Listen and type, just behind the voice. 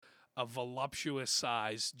a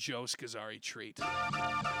voluptuous-sized Joe Scazzari treat.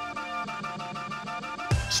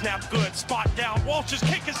 Snap good, spot down, Walsh's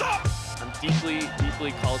kick is up! I'm deeply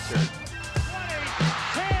cultured. 20,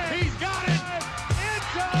 10, he's got it! End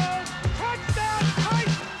zone! Touchdown,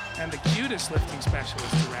 Tyson! And the cutest lifting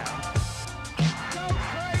specialist around. Go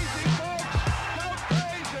crazy, folks! Go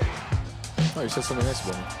crazy! Oh, you said something nice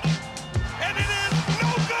about me. And it is no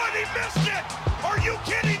good! He missed it! Are you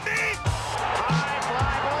kidding me? High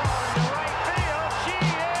fly ball into right field. She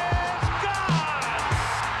is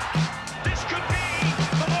gone! This could be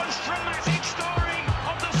the most dramatic story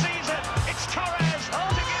of the season. It's Torres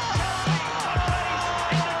to give Chelsea a place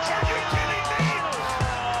in the Champions League. Are you kidding me?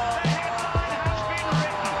 The headline has been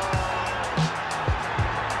written.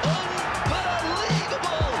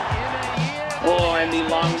 Oh, and the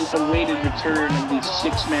long-awaited return of the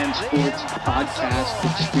Six Man Sports podcast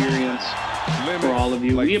experience for all of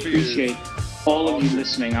you. We appreciate all of you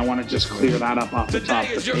listening. I want to just clear that up off the top.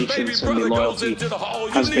 The patience and the loyalty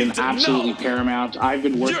has been absolutely paramount. I've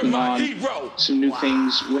been working on some new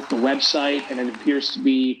things with the website, and it appears to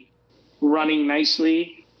be running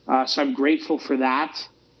nicely. So I'm grateful for that.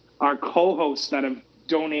 Our co-hosts that have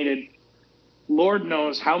donated Lord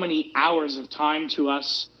knows how many hours of time to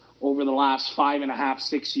us over the last 5.5,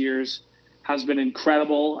 6 years has been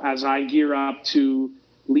incredible as I gear up to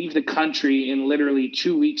leave the country in literally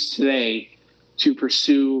 2 weeks today to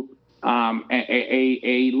pursue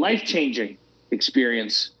a life-changing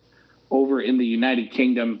experience over in the United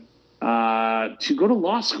Kingdom to go to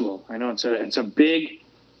law school. I know it's a big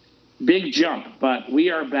jump, but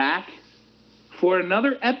we are back for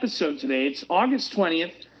another episode today. It's August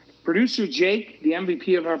 20th. Producer Jake, the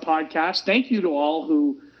MVP of our podcast, thank you to all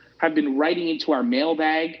who have been writing into our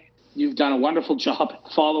mailbag. You've done a wonderful job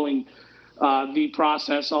following the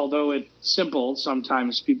process, although it's simple.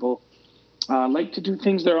 Sometimes people like to do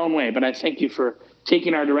things their own way, but I thank you for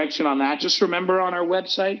taking our direction on that. Just remember on our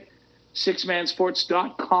website,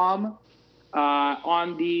 sixmansports.com,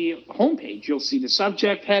 on the homepage, you'll see the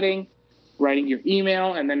subject heading, writing your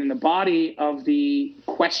email, and then in the body of the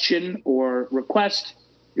question or request,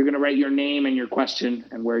 you're going to write your name and your question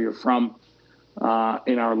and where you're from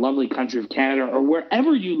in our lovely country of Canada or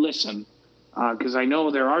wherever you listen, because I know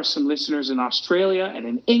there are some listeners in Australia and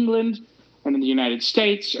in England and in the United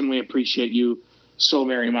States, and we appreciate you so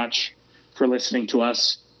very much for listening to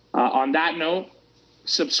us. On that note,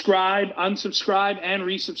 subscribe, unsubscribe, and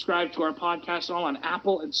resubscribe to our podcast, all on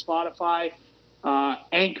Apple and Spotify,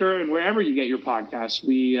 Anchor, and wherever you get your podcasts.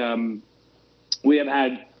 We have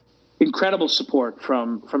had incredible support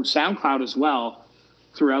from SoundCloud as well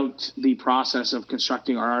throughout the process of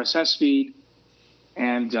constructing our RSS feed.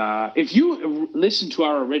 And if you listen to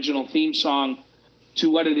our original theme song to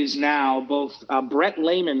what it is now, both Brett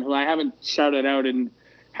Lehman, who I haven't shouted out in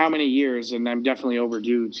how many years, and I'm definitely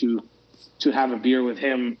overdue to have a beer with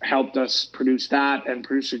him, helped us produce that, and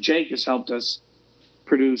producer Jake has helped us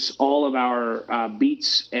produce all of our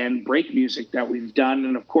beats and break music that we've done.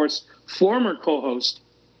 And of course, former co-host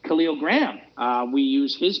Khalil Graham, we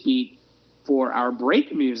use his beat for our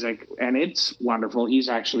break music, and it's wonderful. He's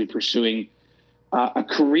actually pursuing a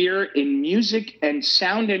career in music and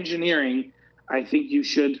sound engineering. I think you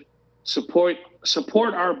should support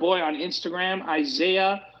our boy on Instagram,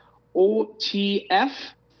 Isaiah OTF,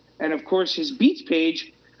 and of course his beats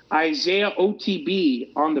page, Isaiah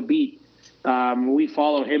OTB on the beat. We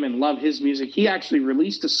follow him and love his music. He actually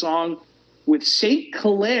released a song with St.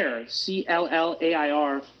 Clair,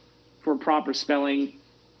 CLLAIR for proper spelling,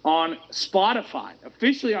 on Spotify,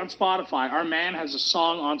 officially on Spotify. Our man has a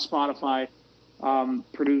song on Spotify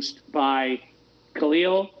produced by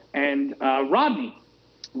Khalil and Rodney,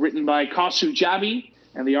 written by Kasu Jabi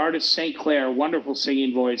and the artist St. Clair, wonderful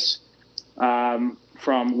singing voice from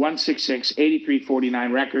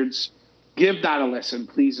 166-8349 Records. Give that a listen,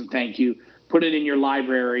 please, and thank you. Put it in your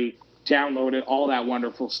library, download it, all that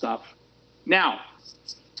wonderful stuff. Now,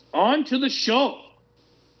 on to the show.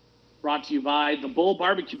 Brought to you by the Bull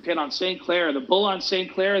Barbecue Pit on St. Clair. The Bull on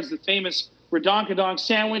St. Clair is the famous Redonkadonk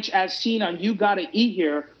sandwich as seen on You Gotta Eat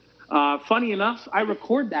Here. Funny enough, I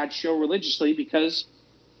record that show religiously because,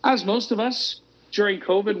 as most of us, during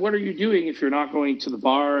COVID, what are you doing if you're not going to the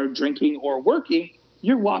bar, drinking, or working?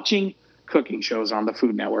 You're watching cooking shows on the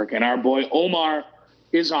Food Network. And our boy Omar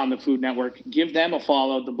is on the Food Network. Give them a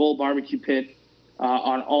follow, the Bull Barbecue Pit,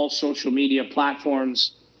 on all social media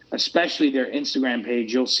platforms, especially their Instagram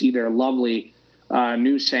page. You'll see their lovely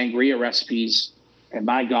new sangria recipes. And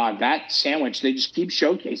my God, that sandwich, they just keep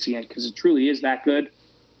showcasing it because it truly is that good.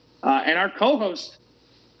 And our co-host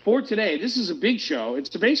for today, this is a big show.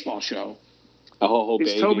 It's a baseball show. Oh,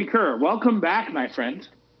 it's baby. Toby Kerr. Welcome back, my friend.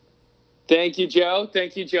 Thank you, Joe.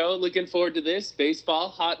 Thank you, Joe. Looking forward to this. Baseball,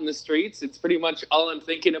 hot in the streets. It's pretty much all I'm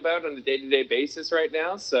thinking about on a day-to-day basis right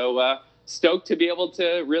now. So stoked to be able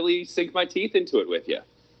to really sink my teeth into it with you.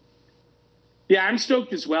 Yeah, I'm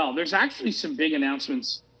stoked as well. There's actually some big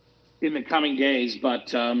announcements in the coming days,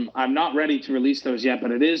 but I'm not ready to release those yet.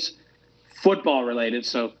 But it is football related,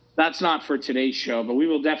 so that's not for today's show. But we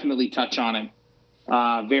will definitely touch on it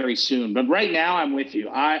very soon. But right now, I'm with you.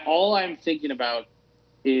 All I'm thinking about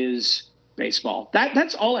is baseball.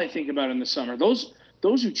 That's all I think about in the summer. Those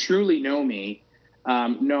who truly know me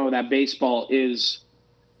know that baseball is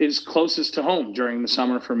closest to home during the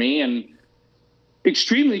summer for me, and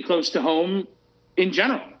extremely close to home in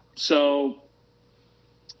general. So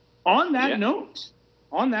on that note,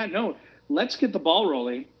 let's get the ball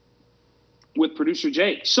rolling with producer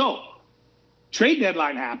Jake. So trade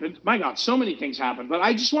deadline happened. My God, so many things happened, but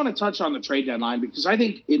I just want to touch on the trade deadline because I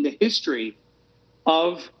think in the history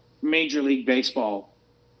of Major League Baseball,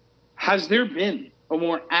 has there been a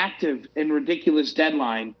more active and ridiculous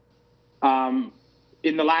deadline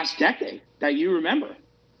in the last decade that you remember?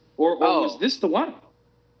 Or was this the one?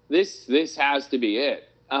 This has to be it.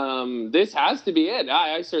 This has to be it.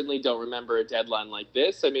 I certainly don't remember a deadline like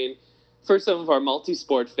this. I mean, for some of our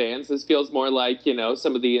multi-sport fans, this feels more like,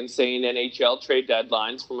 some of the insane NHL trade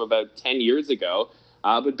deadlines from about 10 years ago.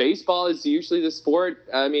 But baseball is usually the sport,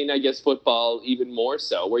 I mean, I guess football even more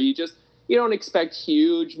so, where you don't expect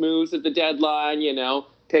huge moves at the deadline,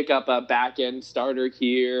 pick up a back-end starter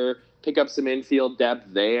here, pick up some infield depth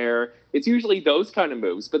there. It's usually those kind of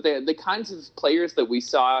moves. But the kinds of players that we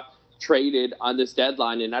saw traded on this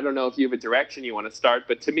deadline, and I don't know if you have a direction you want to start,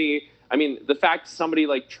 but to me, I mean, the fact somebody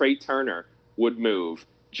like Trey Turner would move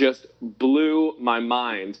just blew my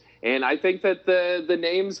mind. And I think that the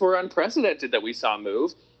names were unprecedented that we saw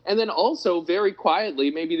move. And then also very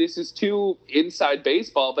quietly, maybe this is too inside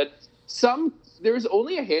baseball, but there's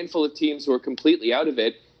only a handful of teams who are completely out of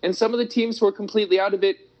it. And some of the teams who are completely out of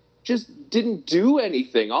it just didn't do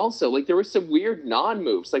anything also. Like, there were some weird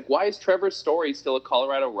non-moves. Like, why is Trevor Story still a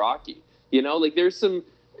Colorado Rocky?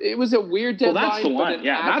 It was a weird deadline. Well, that's the one.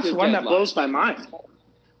 Yeah, that's the one that blows my mind.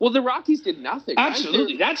 Well, the Rockies did nothing.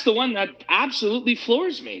 Absolutely. That's the one that absolutely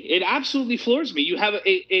floors me. It absolutely floors me. You have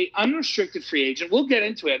a unrestricted free agent. We'll get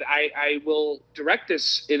into it. I will direct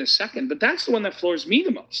this in a second, but that's the one that floors me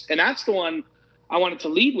the most. And that's the one I wanted to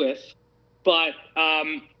lead with. But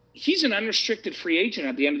he's an unrestricted free agent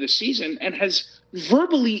at the end of the season and has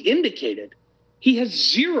verbally indicated he has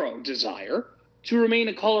zero desire to remain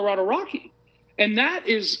a Colorado Rocky. And that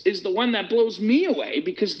is the one that blows me away,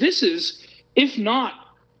 because this is, if not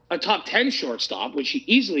a top 10 shortstop, which he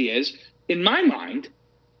easily is, in my mind,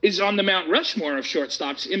 is on the Mount Rushmore of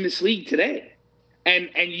shortstops in this league today. And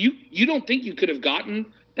you don't think you could have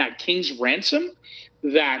gotten that king's ransom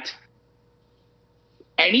that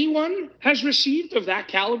anyone has received of that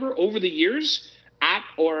caliber over the years at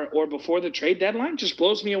or before the trade deadline? Just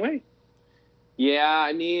blows me away. Yeah,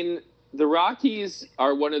 I mean, the Rockies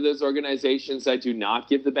are one of those organizations I do not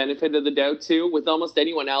give the benefit of the doubt to. With almost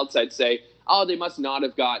anyone else, I'd say, oh, they must not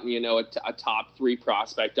have gotten, a top 3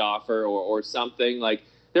 prospect offer or something. Like,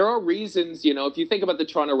 there are reasons, if you think about the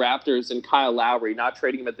Toronto Raptors and Kyle Lowry not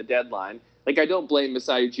trading him at the deadline, like, I don't blame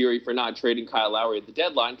Masai Ujiri for not trading Kyle Lowry at the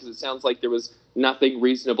deadline, because it sounds like there was nothing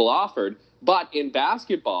reasonable offered. But in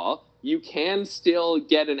basketball, you can still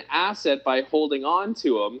get an asset by holding on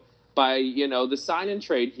to him by, the sign and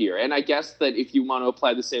trade here. And I guess that if you want to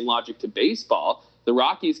apply the same logic to baseball, the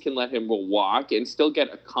Rockies can let him walk and still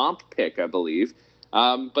get a comp pick, I believe.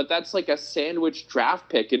 But that's like a sandwich draft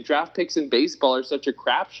pick, and draft picks in baseball are such a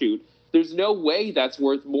crapshoot. There's no way that's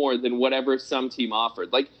worth more than whatever some team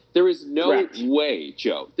offered. Like, there is no way,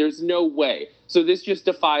 Joe. There's no way. So this just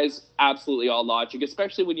defies absolutely all logic,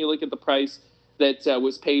 especially when you look at the price that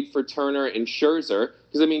was paid for Turner and Scherzer.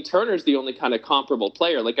 Because, I mean, Turner's the only kind of comparable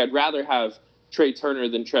player. Like, I'd rather have Trey Turner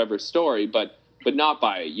than Trevor Story, but not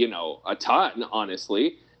by, a ton,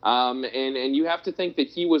 honestly. And you have to think that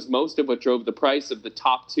he was most of what drove the price of the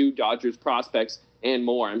top 2 Dodgers prospects and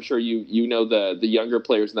more. I'm sure you know the younger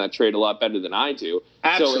players in that trade a lot better than I do.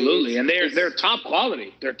 Absolutely, so and they're top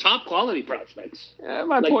quality. They're top quality prospects.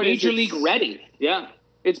 My point is, Major League ready. Yeah.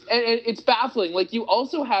 It's baffling. Like, you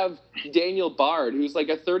also have Daniel Bard, who's like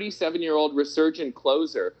a 37-year-old resurgent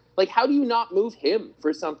closer. Like, how do you not move him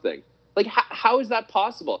for something? Like, how is that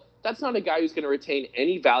possible? That's not a guy who's going to retain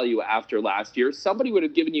any value after last year. Somebody would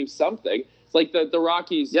have given you something. It's like the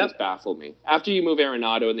Rockies just baffle me. After you move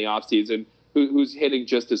Arenado in the offseason, who's hitting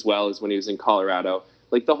just as well as when he was in Colorado,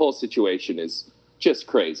 like, the whole situation is just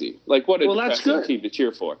crazy. Like, what a depressing team to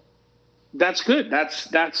cheer for. That's good. That's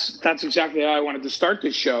exactly how I wanted to start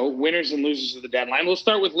this show. Winners and losers of the deadline. We'll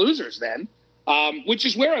start with losers then, which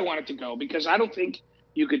is where I wanted to go, because I don't think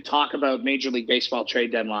you could talk about Major League Baseball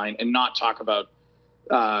trade deadline and not talk about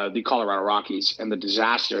the Colorado Rockies and the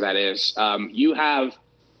disaster that is. You have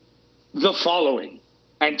the following: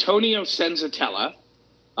 Antonio Senzatella,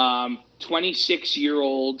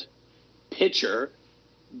 26-year-old pitcher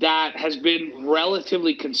that has been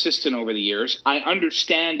relatively consistent over the years. I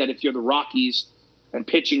understand that if you're the Rockies and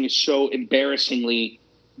pitching is so embarrassingly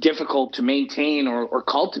difficult to maintain or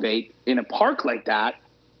cultivate in a park like that,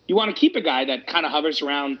 you want to keep a guy that kind of hovers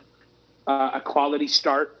around a quality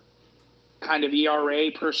start kind of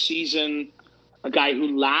ERA per season, a guy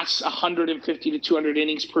who lasts 150 to 200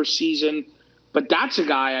 innings per season. But that's a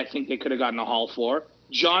guy I think they could have gotten a haul for.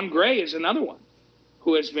 John Gray is another one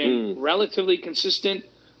who has been relatively consistent.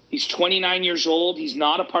 He's 29 years old. He's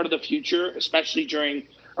not a part of the future, especially during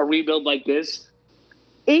a rebuild like this.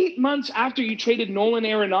 8 months after you traded Nolan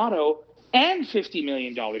Arenado and $50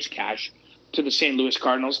 million cash to the St. Louis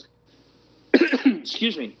Cardinals,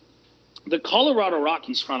 excuse me, the Colorado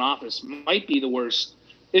Rockies front office might be the worst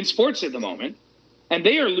in sports at the moment. And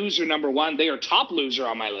they are loser number one. They are top loser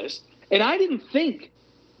on my list. And I didn't think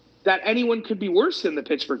that anyone could be worse than the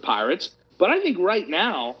Pittsburgh Pirates. But I think right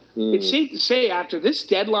now, it's safe to say after this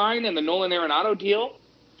deadline and the Nolan Arenado deal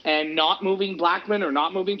and not moving Blackmon or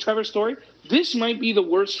not moving Trevor Story, this might be the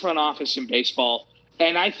worst front office in baseball.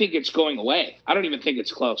 And I think it's going away. I don't even think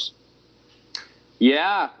it's close.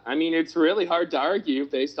 Yeah, I mean, it's really hard to argue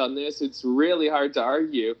based on this. It's really hard to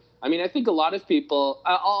argue. I mean, I think a lot of people,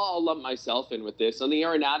 I'll lump myself in with this. On the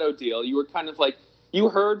Arenado deal, you were kind of like, you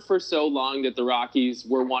heard for so long that the Rockies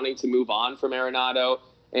were wanting to move on from Arenado.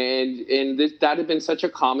 And that had been such a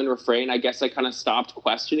common refrain. I guess I kind of stopped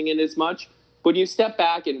questioning it as much. But you step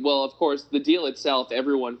back and, well, of course, the deal itself,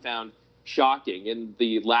 everyone found shocking, and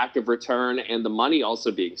the lack of return and the money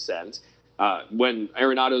also being sent when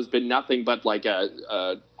Arenado's been nothing but like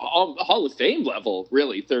a Hall of Fame level,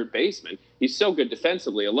 really, third baseman. He's so good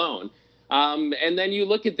defensively alone. And then you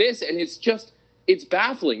look at this, and it's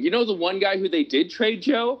baffling. You know the one guy who they did trade,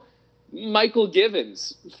 Joe? Michael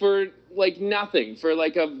Givens for like nothing, for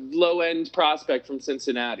like a low-end prospect from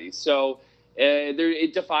Cincinnati. So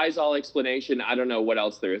it defies all explanation. I don't know what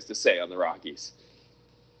else there is to say on the Rockies.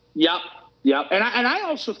 Yep. And I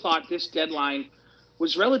also thought this deadline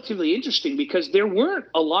was relatively interesting because there weren't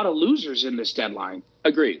a lot of losers in this deadline.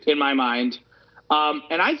 Agreed. In my mind.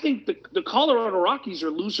 And I think the Colorado Rockies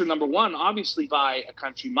are loser number one, obviously by a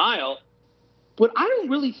country mile. But I don't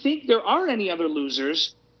really think there are any other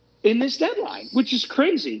losers in this deadline, which is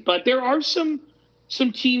crazy. But there are some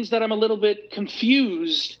teams that I'm a little bit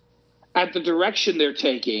confused at the direction they're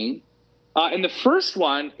taking. And the first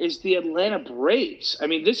one is the Atlanta Braves. I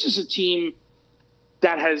mean, this is a team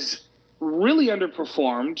that has really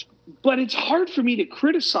underperformed, but it's hard for me to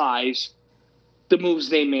criticize the moves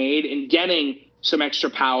they made in getting some extra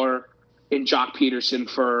power in Jock Peterson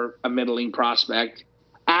for a middling prospect,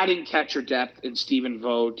 adding catcher depth in Stephen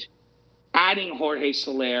Vogt, adding Jorge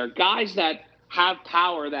Soler, guys that have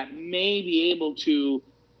power that may be able to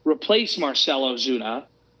replace Marcell Ozuna.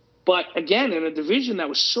 But again, in a division that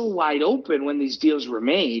was so wide open when these deals were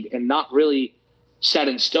made and not really set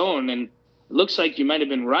in stone, and it looks like you might have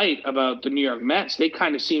been right about the New York Mets. They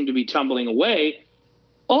kind of seem to be tumbling away.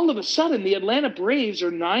 All of a sudden, the Atlanta Braves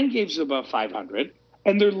are 9 games above 500,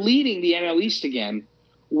 and they're leading the NL East again.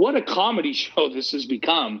 What a comedy show this has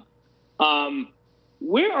become.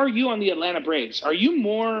 Where are you on the Atlanta Braves? Are you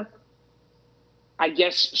more, I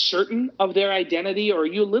guess, certain of their identity, or are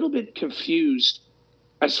you a little bit confused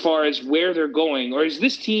as far as where they're going? Or is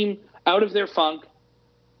this team out of their funk?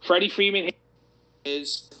 Freddie Freeman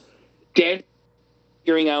is dead,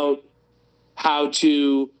 figuring out how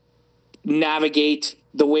to navigate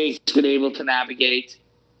the way he's been able to navigate,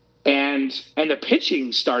 and the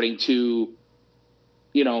pitching starting to,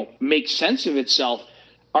 make sense of itself.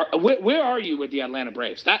 Where are you with the Atlanta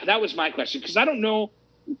Braves? That was my question, because I don't know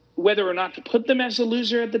whether or not to put them as a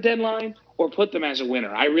loser at the deadline or put them as a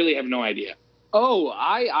winner. I really have no idea. Oh,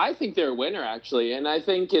 I think they're a winner, actually. And I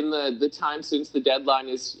think in the time since the deadline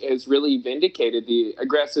has really vindicated the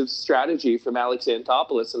aggressive strategy from Alex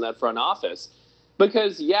Anthopoulos in that front office.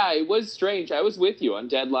 Because, yeah, it was strange. I was with you on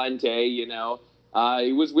deadline day,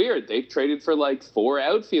 it was weird. They traded for like 4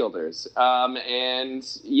 outfielders and,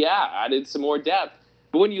 yeah, added some more depth.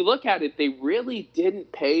 But when you look at it, they really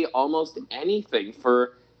didn't pay almost anything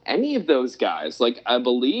for any of those guys. Like, I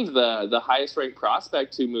believe the highest-ranked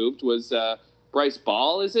prospect who moved was Bryce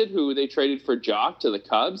Ball, is it, who they traded for Jock to the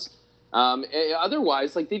Cubs.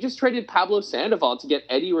 Otherwise, like, they just traded Pablo Sandoval to get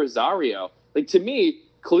Eddie Rosario. Like, to me,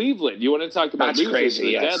 Cleveland, you want to talk about losers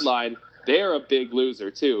crazy, at the deadline, they're a big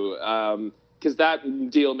loser too. Because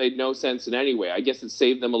that deal made no sense in any way. I guess it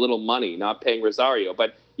saved them a little money not paying Rosario,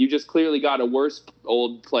 but you just clearly got a worse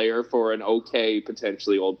old player for an okay,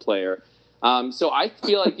 potentially old player. So I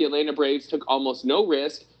feel like the Atlanta Braves took almost no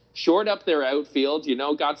risk, shored up their outfield,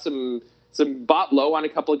 got some bought low on a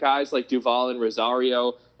couple of guys like Duvall and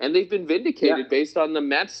Rosario, and they've been vindicated based on the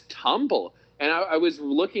Mets' tumble. And I was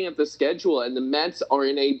looking at the schedule, and the Mets are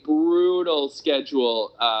in a brutal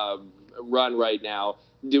schedule run right now,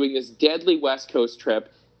 doing this deadly West Coast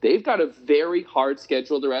trip. They've got a very hard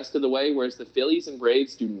schedule the rest of the way, whereas the Phillies and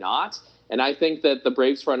Braves do not. And I think that the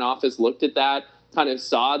Braves front office looked at that, kind of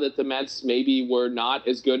saw that the Mets maybe were not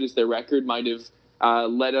as good as their record might have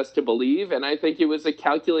led us to believe. And I think it was a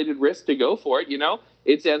calculated risk to go for it.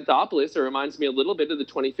 It's Anthopoulos. It reminds me a little bit of the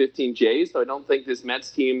 2015 Jays, though I don't think this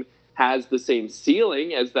Mets team has the same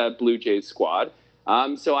ceiling as that Blue Jays squad.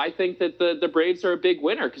 So I think that the Braves are a big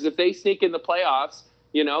winner, because if they sneak in the playoffs,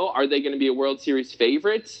 are they going to be a World Series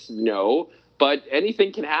favorite? No, but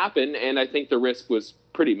anything can happen, and I think the risk was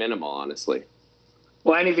pretty minimal, honestly.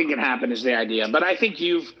 Well, anything can happen is the idea, but I think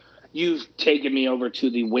you've taken me over to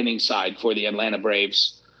the winning side for the Atlanta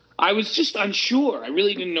Braves. I was just unsure. I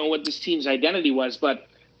really didn't know what this team's identity was, but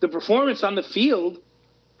the performance on the field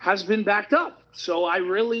has been backed up. So I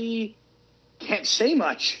really can't say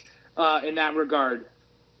much in that regard.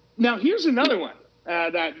 Now, here's another one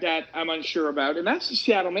that I'm unsure about, and that's the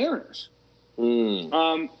Seattle Mariners.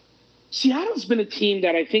 Seattle's been a team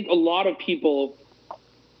that I think a lot of people,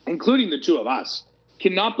 including the two of us,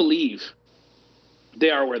 cannot believe they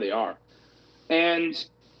are where they are. And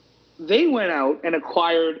they went out and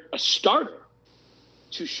acquired a starter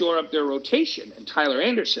to shore up their rotation, and Tyler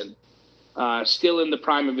Anderson, still in the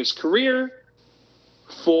prime of his career,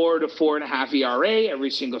 4 to 4.5 ERA every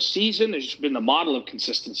single season. Has been the model of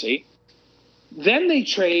consistency. Then they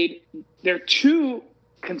trade their two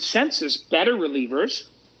consensus better relievers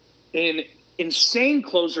in insane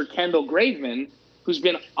closer Kendall Graveman, who's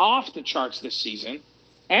been off the charts this season,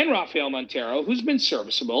 and Rafael Montero, who's been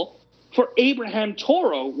serviceable, for Abraham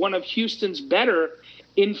Toro, one of Houston's better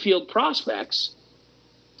infield prospects.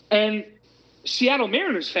 And Seattle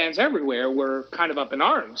Mariners fans everywhere were kind of up in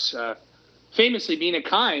arms. Famously, Mina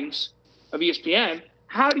Kimes of ESPN,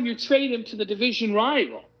 how do you trade him to the division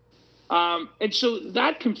rival? And so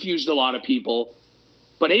that confused a lot of people.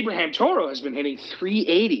 But Abraham Toro has been hitting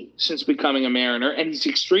 .380 since becoming a Mariner, and he's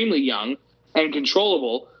extremely young and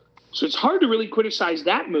controllable. So it's hard to really criticize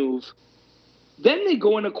that move. Then they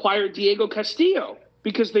go and acquire Diego Castillo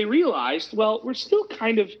because they realized, well, we're still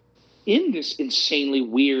kind of in this insanely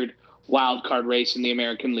weird wild card race in the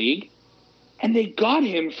American League. And they got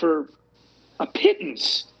him for a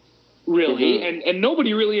pittance, really. Mm-hmm. And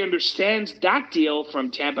nobody really understands that deal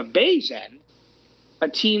from Tampa Bay's end, a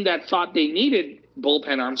team that thought they needed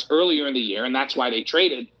bullpen arms earlier in the year, and that's why they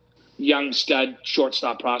traded young stud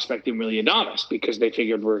shortstop prospect Emilio Adames, because they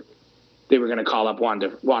figured they were going to call up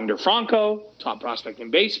Wander Franco, top prospect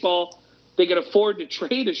in baseball. They could afford to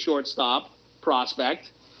trade a shortstop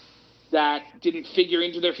prospect that didn't figure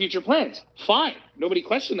into their future plans. Fine. Nobody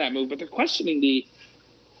questioned that move, but they're questioning the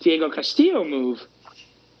Diego Castillo move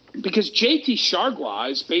because JT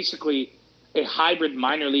Chargois is basically a hybrid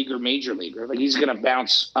minor leaguer, major leaguer. Like, he's going to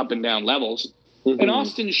bounce up and down levels. Mm-hmm. And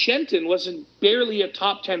Austin Shenton wasn't barely a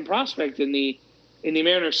top 10 prospect in the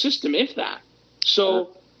Mariners system, if that.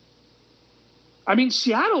 So, I mean,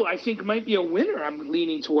 Seattle, I think, might be a winner I'm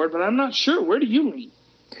leaning toward, but I'm not sure. Where do you lean?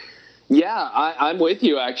 Yeah, I'm with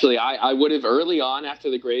you, actually. I would have early on after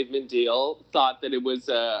the Graveman deal thought that it was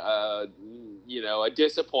a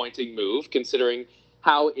disappointing move, considering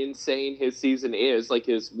how insane his season is. Like,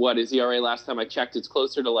 his ERA last time I checked, it's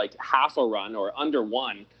closer to like half a run or under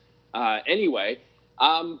one. Anyway,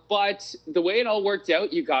 but the way it all worked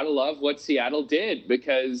out, you got to love what Seattle did,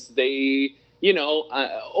 because they,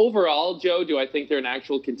 overall, Joe, do I think they're an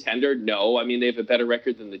actual contender? No. I mean, they have a better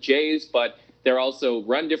record than the Jays, but they're also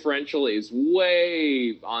run differential is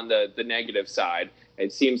way on the negative side.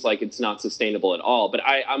 It seems like it's not sustainable at all, but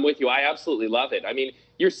I'm with you. I absolutely love it. I mean,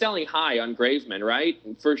 you're selling high on Graveman, right?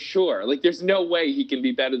 For sure. Like, there's no way he can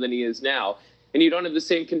be better than he is now, and you don't have the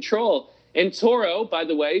same control. And Toro, by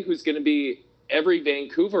the way, who's going to be every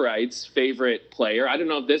Vancouverite's favorite player. I don't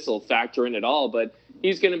know if this will factor in at all, but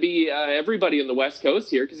he's going to be everybody in the West Coast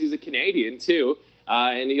here because he's a Canadian too,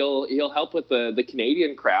 and he'll help with the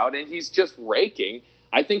Canadian crowd, and he's just raking.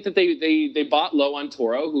 I think that they bought low on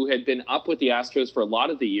Toro, who had been up with the Astros for a lot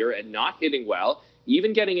of the year and not hitting well.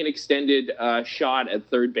 even getting an extended shot at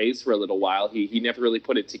third base for a little while. He never really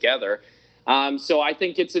put it together. So I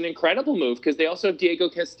think it's an incredible move because they also have Diego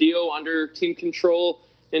Castillo under team control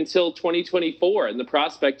until 2024. And the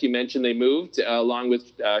prospect you mentioned they moved along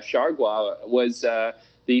with Chargois was the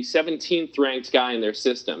 17th ranked guy in their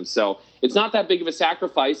system. So it's not that big of a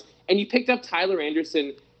sacrifice. And you picked up Tyler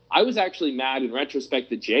Anderson. I was actually mad in retrospect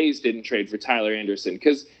that Jays didn't trade for Tyler Anderson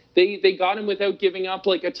because they got him without giving up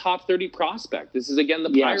like a top 30 prospect. This is, again, the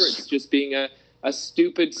Pirates just being a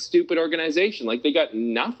stupid organization. Like, they got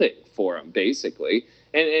nothing for him, basically.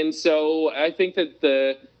 And so I think that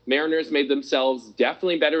the Mariners made themselves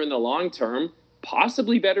definitely better in the long term,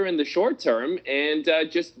 possibly better in the short term, and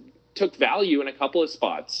just took value in a couple of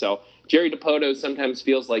spots. So Jerry Dipoto sometimes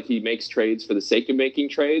feels like he makes trades for the sake of making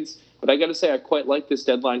trades. But I got to say, I quite like this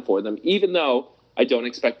deadline for them, even though I don't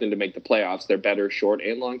expect them to make the playoffs. They're better short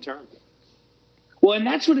and long term. Well, and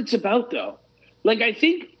that's what it's about, though. Like, I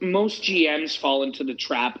think most GMs fall into the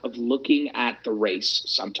trap of looking at the race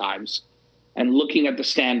sometimes and looking at the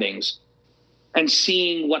standings and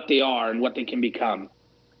seeing what they are and what they can become.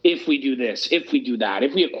 If we do this, if we do that,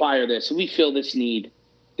 if we acquire this, if we fill this need,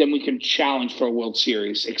 then we can challenge for a World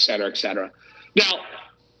Series, et cetera, et cetera. Now,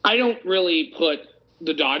 I don't really put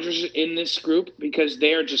the Dodgers in this group because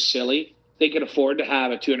they're just silly. They can afford to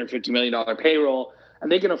have a $250 million payroll,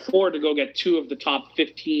 and they can afford to go get two of the top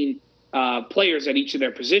 15 players at each of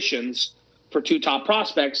their positions for two top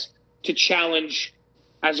prospects to challenge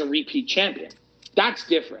as a repeat champion. That's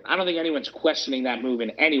different. I don't think anyone's questioning that move in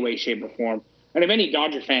any way, shape, or form. And if any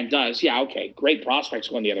Dodger fan does, yeah, okay, great prospects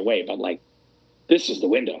going the other way, but, like, this is the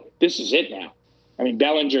window. This is it now. I mean,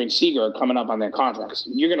 Bellinger and Seager are coming up on their contracts.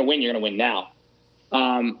 You're going to win now.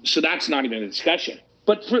 So that's not even a discussion.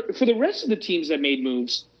 But for the rest of the teams that made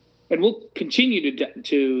moves, and we'll continue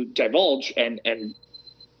to divulge and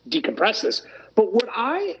decompress this, but what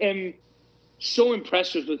I am so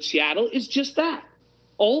impressed with Seattle is just that.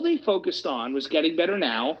 All they focused on was getting better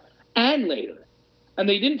now and later. And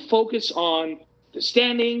they didn't focus on the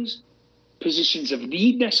standings, positions of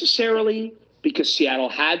need necessarily, because Seattle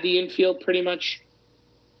had the infield pretty much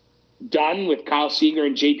done with Kyle Seager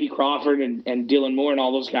and J.P. Crawford and Dylan Moore and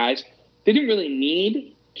all those guys. They didn't really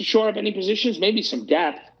need to shore up any positions, maybe some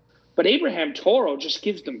depth. But Abraham Toro just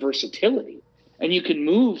gives them versatility. And you can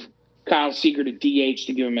move Kyle Seager to DH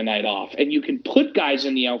to give him a night off. And you can put guys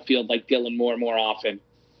in the outfield like Dylan Moore more often.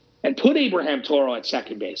 And put Abraham Toro at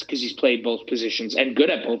second base because he's played both positions and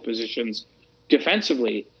good at both positions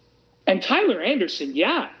defensively. And Tyler Anderson,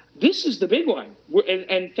 yeah, this is the big one.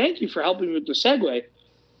 And thank you for helping me with the segue.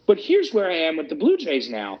 But here's where I am with the Blue Jays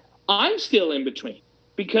now. I'm still in between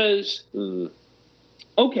because,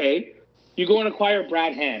 okay, you go and acquire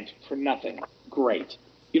Brad Hand for nothing. Great.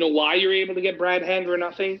 You know why you're able to get Brad Hand for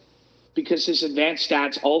nothing? Because his advanced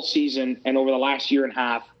stats all season and over the last year and a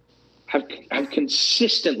half have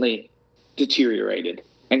consistently deteriorated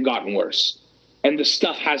and gotten worse. And the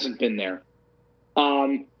stuff hasn't been there.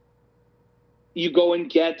 You go and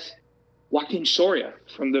get Joaquin Soria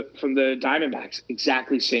from the Diamondbacks.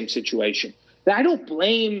 Exactly same situation. Now, I don't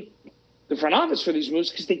blame the front office for these moves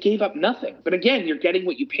because they gave up nothing. But again, you're getting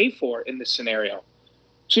what you pay for in this scenario.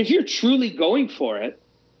 So if you're truly going for it,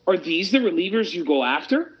 are these the relievers you go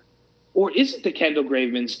after? Or is it the Kendall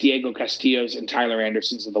Gravemans, Diego Castillos, and Tyler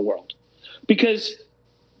Andersons of the world? Because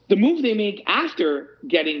the move they make after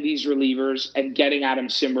getting these relievers and getting Adam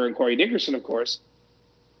Simber and Corey Dickerson, of course,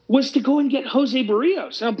 was to go and get Jose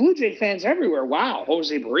Barrios. Now, Blue Jay fans everywhere, wow,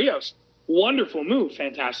 Jose Barrios, wonderful move,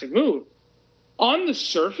 fantastic move. On the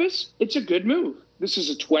surface, it's a good move. This is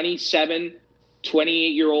a 27,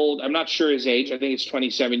 28-year-old, I'm not sure his age, I think it's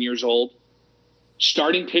 27 years old,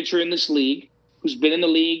 starting pitcher in this league, who's been in the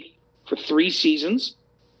league for 3 seasons,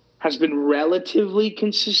 has been relatively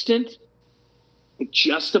consistent,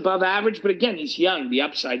 just above average, but again, he's young. The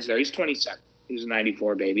upside's there. He's 27. He's a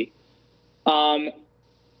 94 baby.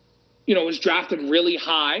 Was drafted really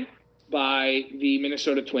high by the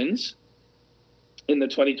Minnesota Twins in the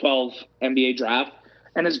 2012 NBA draft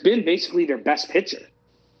and has been basically their best pitcher,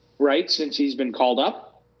 right, since he's been called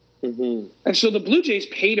up. Mm-hmm. And so the Blue Jays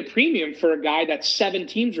paid a premium for a guy that 7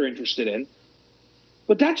 teams are interested in.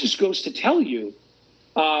 But that just goes to tell you,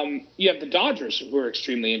 you have the Dodgers who are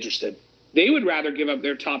extremely interested. They would rather give up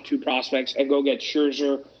their top 2 prospects and go get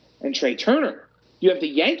Scherzer and Trey Turner. You have the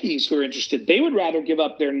Yankees who are interested. They would rather give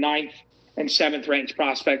up their 9th and 7th ranked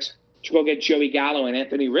prospects to go get Joey Gallo and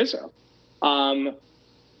Anthony Rizzo.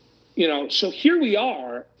 So here we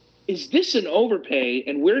are. Is this an overpay?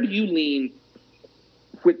 And where do you lean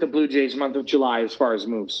with the Blue Jays month of July as far as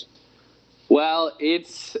moves? Well,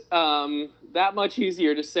 it's that much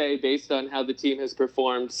easier to say based on how the team has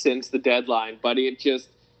performed since the deadline, but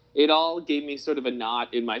it all gave me sort of a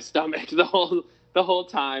knot in my stomach the whole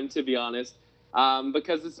time, to be honest,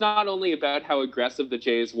 because it's not only about how aggressive the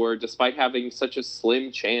Jays were, despite having such a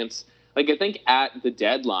slim chance. Like, I think at the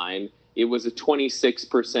deadline, it was a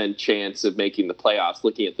 26% chance of making the playoffs,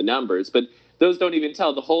 looking at the numbers, but those don't even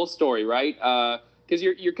tell the whole story, right? Because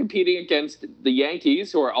you're competing against the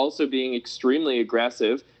Yankees, who are also being extremely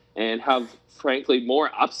aggressive and have, frankly, more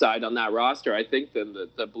upside on that roster, I think, than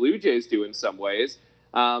the Blue Jays do in some ways.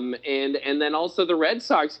 And then also the Red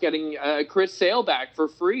Sox getting Chris Sale back for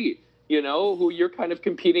free, who you're kind of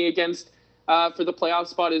competing against for the playoff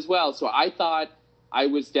spot as well. So I thought I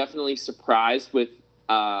was definitely surprised with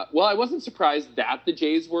I wasn't surprised that the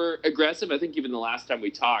Jays were aggressive. I think even the last time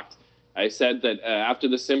we talked, I said that after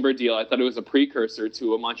the Simber deal, I thought it was a precursor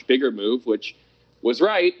to a much bigger move, which was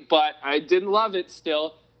right, but I didn't love it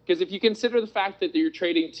still. Because if you consider the fact that you're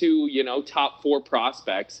trading two, top 4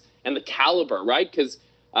 prospects and the caliber, right? Because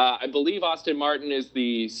I believe Austin Martin is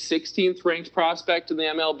the 16th ranked prospect in the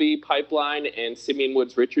MLB pipeline, and Simeon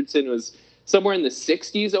Woods Richardson was somewhere in the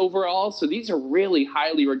 60s overall. So these are really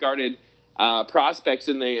highly regarded prospects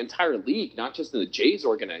in the entire league, not just in the Jays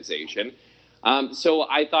organization. So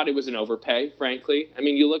I thought it was an overpay, frankly. I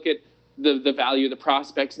mean, you look at the value of the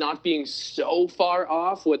prospects not being so far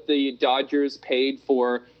off what the Dodgers paid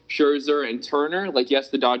for Scherzer and Turner. Like, yes,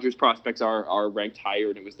 the Dodgers prospects are ranked higher,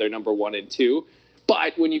 and it was their number 1 and 2.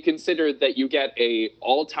 But when you consider that you get a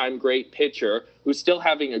all-time great pitcher who's still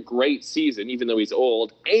having a great season, even though he's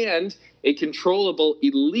old, and a controllable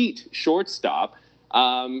elite shortstop,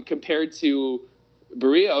 compared to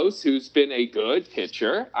Barrios, who's been a good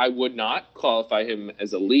pitcher, I would not qualify him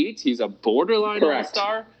as elite. He's a borderline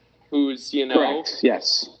all-star who's, Correct.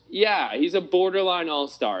 Yes. Yeah, he's a borderline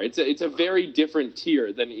all-star. It's a very different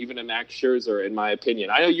tier than even a Max Scherzer, in my opinion.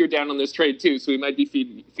 I know you're down on this trade too, so we might be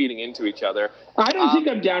feeding into each other. I don't think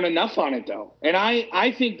I'm down enough on it, though. And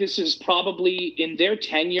I think this is probably, in their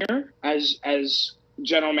tenure as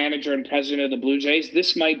general manager and president of the Blue Jays,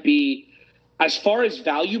 this might be, as far as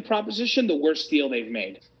value proposition, the worst deal they've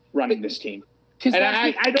made running this team. And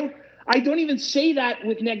I don't even say that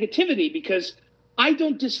with negativity, because I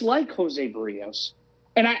don't dislike Jose Barrios.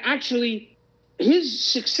 And his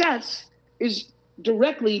success is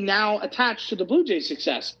directly now attached to the Blue Jays'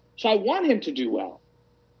 success. So I want him to do well.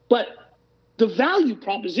 But the value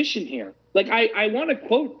proposition here, like I want to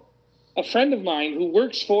quote a friend of mine who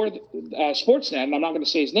works for Sportsnet, and I'm not going to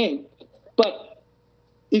say his name, but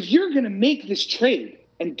if you're going to make this trade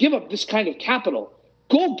and give up this kind of capital,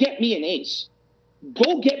 go get me an ace.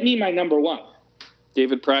 Go get me my number 1.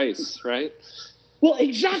 David Price, right? Well,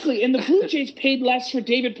 exactly. And the Blue Jays paid less for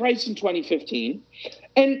David Price in 2015.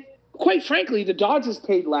 And quite frankly, the Dodgers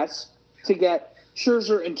paid less to get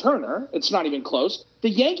Scherzer and Turner. It's not even close. The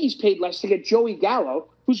Yankees paid less to get Joey Gallo,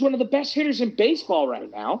 who's one of the best hitters in baseball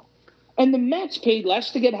right now. And the Mets paid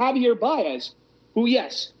less to get Javier Baez, who,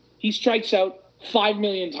 yes, he strikes out 5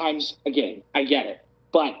 million times a game. I get it.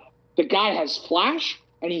 But the guy has flash,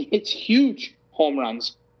 and he hits huge home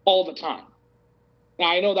runs all the time. Now,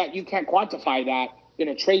 I know that you can't quantify that in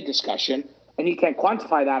a trade discussion, and you can't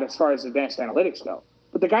quantify that as far as advanced analytics go.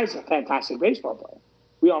 But the guy's a fantastic baseball player.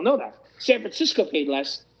 We all know that. San Francisco paid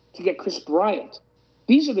less to get Chris Bryant.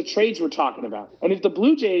 These are the trades we're talking about. And if the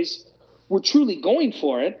Blue Jays were truly going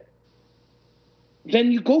for it,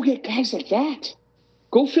 then you go get guys like that.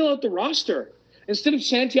 Go fill out the roster. Instead of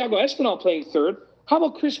Santiago Espinal playing third, how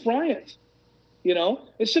about Chris Bryant?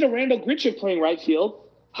 Instead of Randall Grichuk playing right field,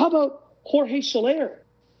 how about Jorge Soler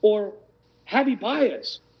or Javi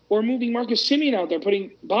Baez, or moving Marcus Semien out there,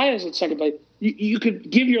 putting Baez at second base? You could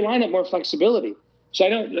give your lineup more flexibility. So I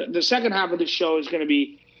know the second half of the show is going to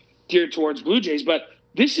be geared towards Blue Jays, but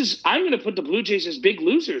I'm going to put the Blue Jays as big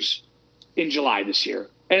losers in July this year.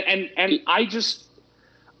 And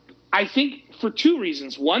I think for 2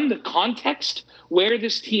 reasons. One, the context where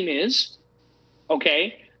this team is,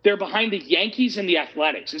 okay? They're behind the Yankees and the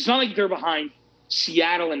Athletics. It's not like they're behind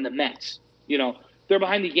Seattle and the Mets. They're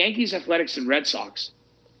behind the Yankees, Athletics, and Red Sox.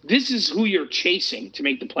 This is who you're chasing to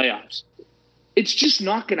make the playoffs. It's just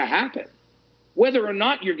not going to happen, whether or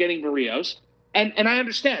not you're getting Barrios. And I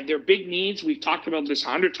understand they're big needs. We've talked about this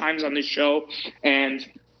 100 times on this show, and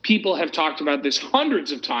people have talked about this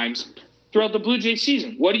hundreds of times throughout the Blue Jays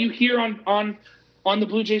season. What do you hear on the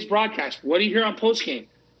Blue Jays broadcast? What do you hear on postgame?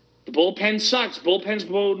 The bullpen sucks. Bullpen's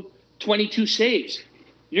blown 22 saves.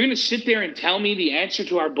 You're going to sit there and tell me the answer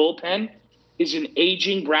to our bullpen is an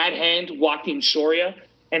aging Brad Hand, Joakim Soria,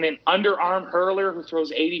 and an underarm hurler who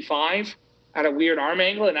throws 85? at a weird arm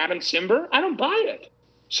angle and Adam Simber, I don't buy it.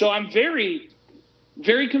 So I'm very,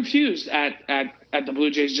 very confused at the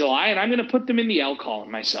Blue Jays July, and I'm going to put them in the L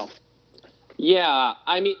column myself. Yeah,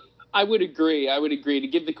 I mean, I would agree. To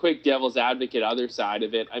give the quick devil's advocate other side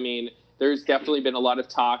of it, I mean, there's definitely been a lot of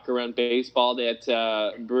talk around baseball that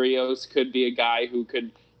Berríos could be a guy who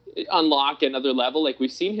could unlock another level. Like,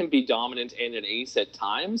 we've seen him be dominant and an ace at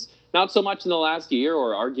times. Not so much in the last year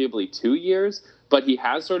or arguably 2 years, but he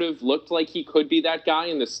has sort of looked like he could be that guy,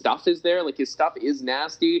 and the stuff is there. Like, his stuff is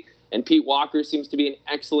nasty, and Pete Walker seems to be an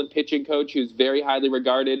excellent pitching coach who's very highly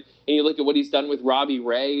regarded. And you look at what he's done with Robbie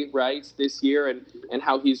Ray, right, this year, and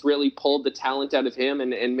how he's really pulled the talent out of him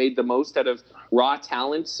and made the most out of raw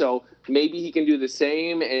talent. So maybe he can do the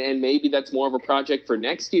same, and maybe that's more of a project for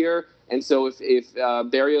next year. And so if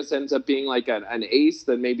Berríos ends up being like an ace,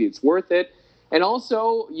 then maybe it's worth it. And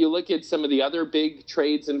also, you look at some of the other big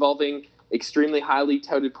trades involving extremely highly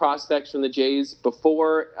touted prospects from the Jays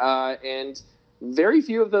before, and very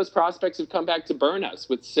few of those prospects have come back to burn us,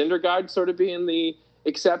 with Syndergaard sort of being the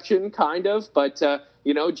exception, kind of. But,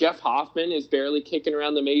 Jeff Hoffman is barely kicking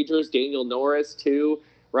around the majors. Daniel Norris, too,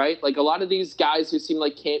 right? Like, a lot of these guys who seem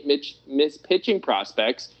like can't miss pitching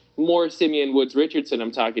prospects, more Simeon Woods Richardson,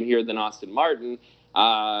 I'm talking here, than Austin Martin,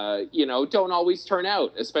 don't always turn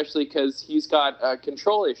out, especially because he's got a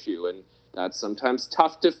control issue, and that's sometimes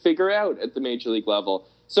tough to figure out at the major league level.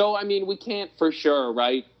 So, I mean, we can't for sure,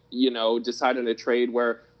 right, decide on a trade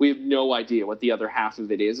where we have no idea what the other half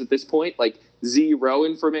of it is at this point, like zero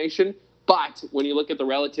information. But when you look at the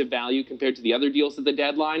relative value compared to the other deals at the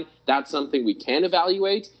deadline, that's something we can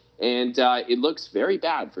evaluate, and it looks very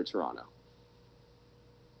bad for Toronto.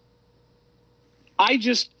 I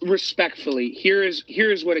just respectfully, here is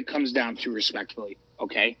what it comes down to respectfully,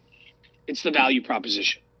 okay? It's the value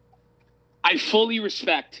proposition. I fully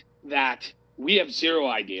respect that we have zero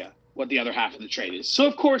idea what the other half of the trade is. So,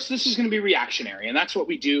 of course, this is going to be reactionary, and that's what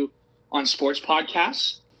we do on sports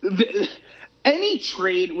podcasts. Any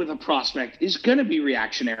trade with a prospect is going to be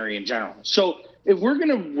reactionary in general. So if we're going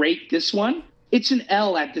to rate this one, it's an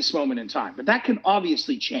L at this moment in time, but that can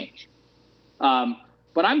obviously change.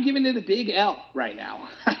 But I'm giving it a big L right now.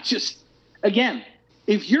 Again,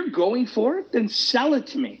 if you're going for it, then sell it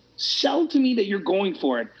to me. Sell to me that you're going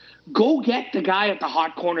for it. Go get the guy at the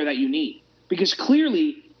hot corner that you need, because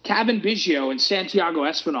clearly Cavan Biggio and Santiago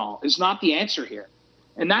Espinal is not the answer here.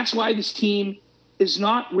 And that's why this team is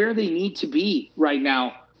not where they need to be right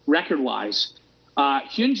now, record-wise.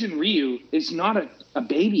 Hyunjin Ryu is not a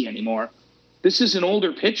baby anymore. This is an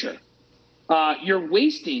older pitcher. You're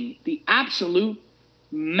wasting the absolute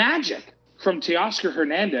magic from Teoscar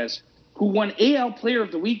Hernandez, who won AL Player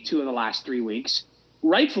of the Week 2 of the last 3 weeks.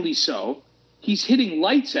 Rightfully so. He's hitting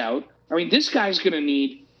lights out. I mean, this guy's going to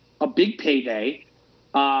need a big payday.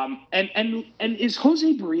 And is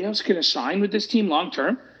Jose Berríos going to sign with this team long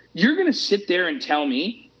term? You're going to sit there and tell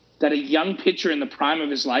me that a young pitcher in the prime of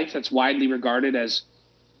his life that's widely regarded as,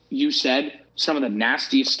 you said, some of the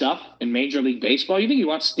nastiest stuff in Major League Baseball, you think he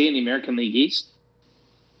wants to stay in the American League East?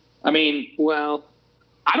 I mean, well,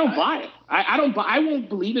 I don't buy it. I won't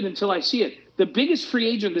believe it until I see it. The biggest free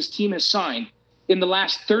agent this team has signed in the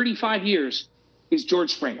last 35 years is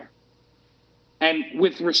George Springer. And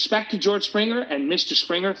with respect to George Springer and Mr.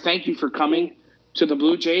 Springer, thank you for coming to the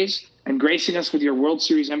Blue Jays and gracing us with your World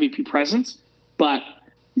Series MVP presence. But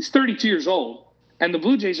he's 32 years old, and the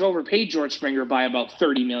Blue Jays overpaid George Springer by about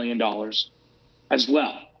 $30 million as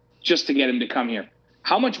well, just to get him to come here.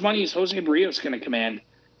 How much money is Jose Berríos going to command?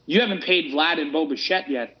 You haven't paid Vlad and Bo Bichette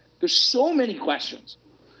yet. There's so many questions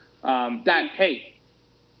that, hey,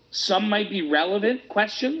 some might be relevant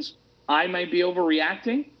questions. I might be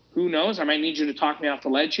overreacting. Who knows? I might need you to talk me off the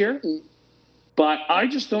ledge here. But I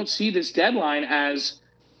just don't see this deadline as,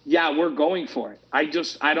 yeah, we're going for it. I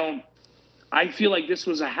feel like this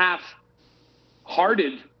was a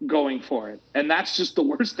half-hearted going for it. And that's just the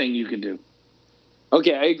worst thing you can do.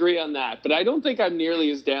 Okay, I agree on that. But I don't think I'm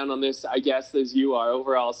nearly as down on this, I guess, as you are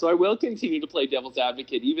overall. So I will continue to play devil's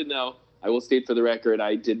advocate, even though I will state for the record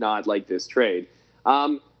I did not like this trade.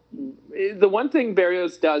 The one thing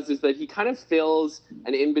Berríos does is that he kind of fills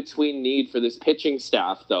an in-between need for this pitching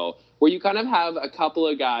staff, though, where you kind of have a couple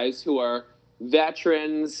of guys who are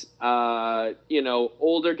veterans,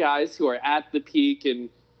 older guys who are at the peak and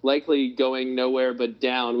likely going nowhere but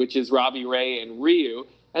down, which is Robbie Ray and Ryu.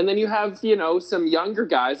 And then you have, some younger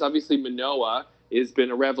guys. Obviously, Manoah has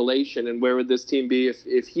been a revelation, and where would this team be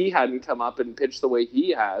if he hadn't come up and pitched the way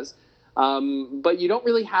he has? But you don't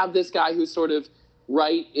really have this guy who's sort of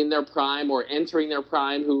right in their prime or entering their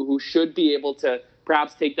prime who should be able to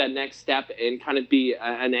perhaps take that next step and kind of be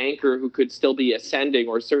an anchor who could still be ascending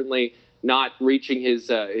or certainly not reaching his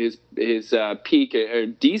peak or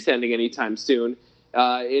descending anytime soon.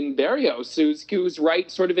 In Berrios, who's right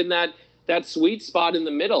sort of in that sweet spot in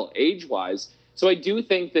the middle, age-wise. So I do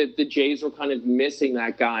think that the Jays were kind of missing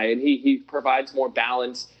that guy, and he provides more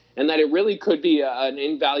balance, and that it really could be an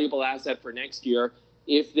invaluable asset for next year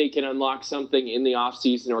if they can unlock something in the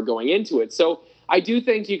offseason or going into it. So I do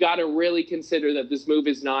think you got to really consider that this move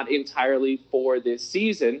is not entirely for this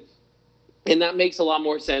season, and that makes a lot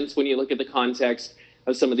more sense when you look at the context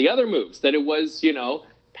of some of the other moves, that it was,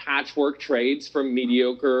 patchwork trades from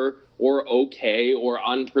mediocre or okay or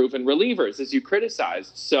unproven relievers, as you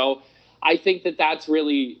criticized. So I think that that's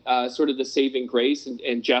really sort of the saving grace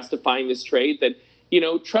and justifying this trade, that,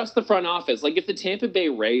 trust the front office. Like if the Tampa Bay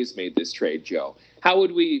Rays made this trade, Joe, how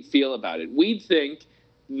would we feel about it? We'd think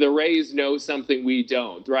the Rays know something we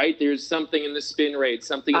don't, right? There's something in the spin rate,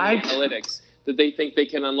 something in the analytics that they think they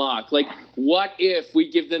can unlock. Like, what if we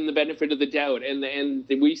give them the benefit of the doubt and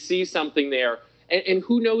we see something there? And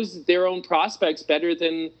who knows their own prospects better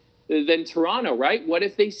than Toronto, right? What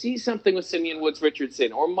if they see something with Simeon Woods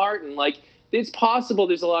Richardson or Martin? Like, it's possible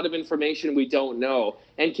there's a lot of information we don't know.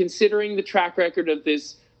 And considering the track record of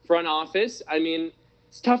this front office, I mean,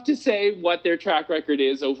 it's tough to say what their track record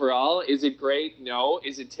is overall. Is it great? No.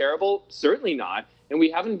 Is it terrible? Certainly not. And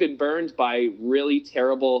we haven't been burned by really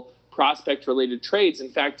terrible prospect-related trades. In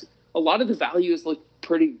fact, a lot of the values look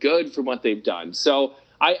pretty good from what they've done. So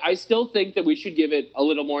I still think that we should give it a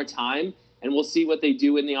little more time, and we'll see what they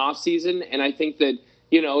do in the offseason. And I think that,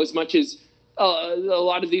 as much as a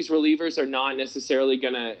lot of these relievers are not necessarily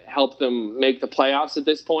going to help them make the playoffs at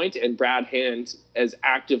this point, and Brad Hand has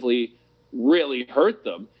actively really hurt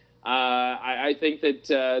them, I think that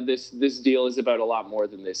this deal is about a lot more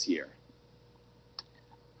than this year.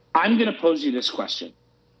 I'm going to pose you this question,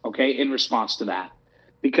 okay, in response to that,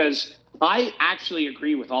 because I actually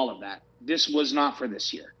agree with all of that. This was not for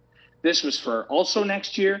this year. This was for also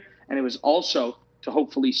next year, and it was also to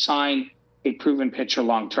hopefully sign a proven pitcher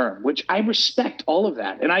long term, which I respect all of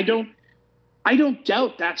that. And I don't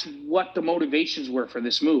doubt that's what the motivations were for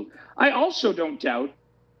this move. I also don't doubt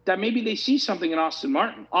that maybe they see something in Austin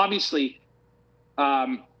Martin. Obviously,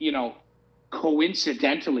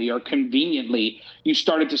 coincidentally or conveniently, you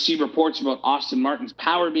started to see reports about Austin Martin's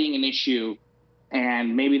power being an issue,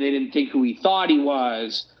 and maybe they didn't think who he thought he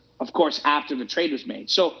was, of course, after the trade was made.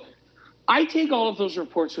 So I take all of those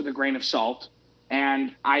reports with a grain of salt,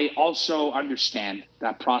 and I also understand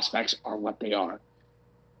that prospects are what they are.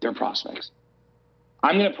 They're prospects.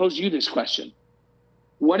 I'm going to pose you this question.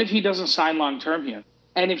 What if he doesn't sign long-term here?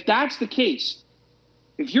 And if that's the case,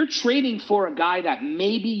 if you're trading for a guy that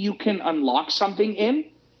maybe you can unlock something in,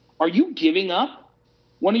 are you giving up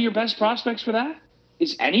one of your best prospects for that?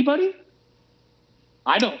 Is anybody?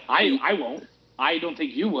 I won't. I don't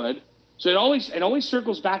think you would. So it always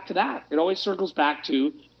circles back to that. It always circles back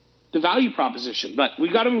to the value proposition. But we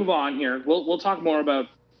got to move on here. We'll talk more about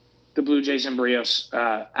the Blue Jays and Berrios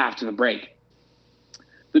after the break.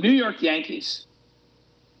 The New York Yankees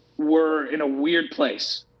were in a weird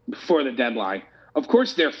place before the deadline. Of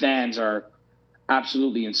course, their fans are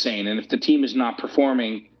absolutely insane. And if the team is not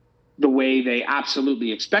performing the way they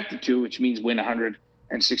absolutely expect it to, which means win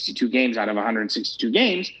 162 games out of 162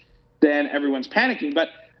 games, then everyone's panicking. But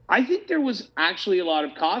I think there was actually a lot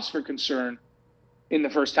of cause for concern in the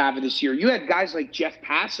first half of this year. You had guys like Jeff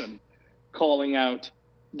Passan calling out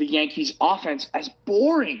the Yankees offense as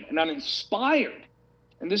boring and uninspired.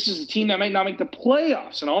 And this is a team that might not make the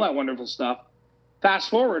playoffs and all that wonderful stuff.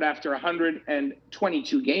 Fast forward, after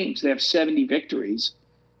 122 games, they have 70 victories,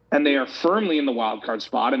 and they are firmly in the wild card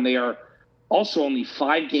spot, and they are also only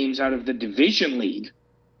 5 games out of the division lead.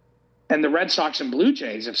 And the Red Sox and Blue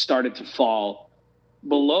Jays have started to fall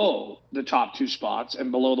below the top 2 spots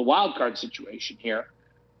and below the wild card situation here,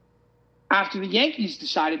 after the Yankees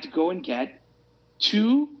decided to go and get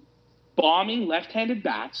 2 bombing left-handed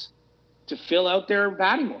bats to fill out their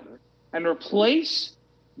batting order and replace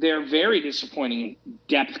their very disappointing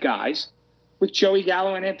depth guys with Joey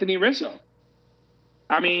Gallo and Anthony Rizzo.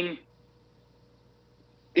 I mean,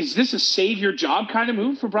 is this a save your job kind of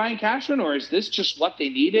move for Brian Cashman, or is this just what they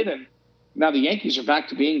needed and now the Yankees are back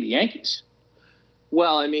to being the Yankees?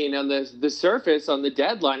 Well, I mean, on the surface, on the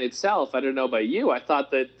deadline itself, I don't know about you, I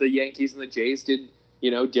thought that the Yankees and the Jays did,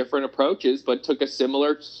 different approaches, but took a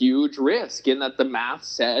similar huge risk in that the math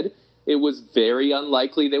said it was very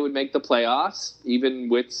unlikely they would make the playoffs, even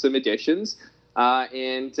with some additions.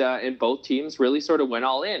 And both teams really sort of went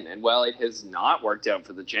all in. And while it has not worked out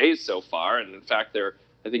for the Jays so far, and in fact they're,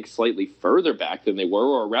 I think, slightly further back than they were,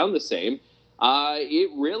 or around the same, it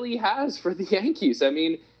really has for the Yankees. I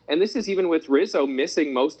mean, And this is even with Rizzo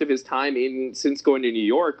missing most of his time since going to New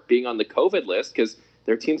York, being on the COVID list, because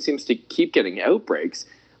their team seems to keep getting outbreaks.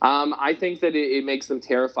 I think that it makes them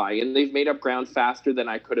terrifying, and they've made up ground faster than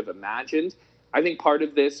I could have imagined. I think part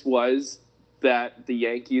of this was that the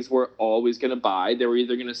Yankees were always going to buy. They were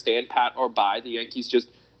either going to stand pat or buy. The Yankees just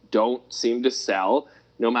don't seem to sell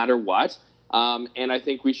no matter what. And I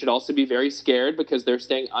think we should also be very scared because they're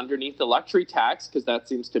staying underneath the luxury tax, because that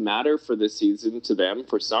seems to matter for this season to them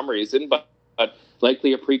for some reason, but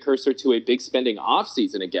likely a precursor to a big spending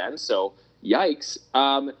offseason again. So yikes.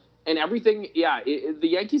 And everything, the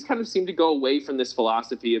Yankees kind of seem to go away from this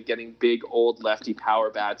philosophy of getting big, old lefty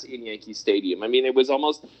power bats in Yankee Stadium. I mean, it was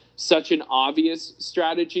almost such an obvious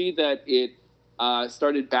strategy that it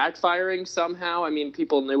started backfiring somehow. I mean,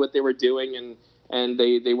 people knew what they were doing, and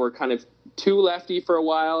they were kind of too lefty for a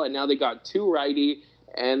while, and now they got too righty,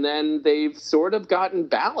 and then they've sort of gotten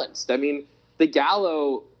balanced. I mean, the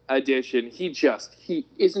Gallo addition, he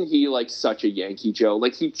isn't he like such a Yankee, Joe?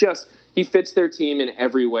 Like, he fits their team in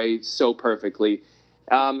every way so perfectly.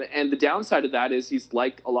 And the downside of that is he's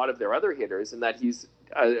like a lot of their other hitters in that he's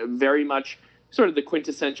very much sort of the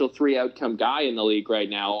quintessential 3-outcome guy in the league right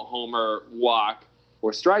now: homer, walk,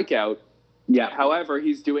 or strikeout. Yeah. However,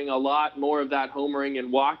 he's doing a lot more of that homering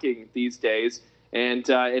and walking these days, and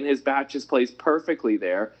his bat just plays perfectly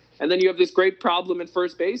there. And then you have this great problem at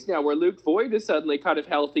first base now where Luke Voit is suddenly kind of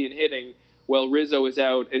healthy and hitting, while Rizzo is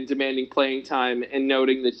out and demanding playing time and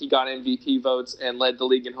noting that he got MVP votes and led the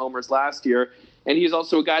league in homers last year. And he's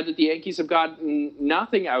also a guy that the Yankees have gotten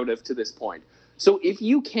nothing out of to this point. So if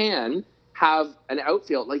you can have an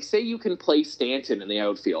outfield, like say you can play Stanton in the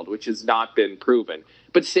outfield, which has not been proven,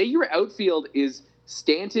 but say your outfield is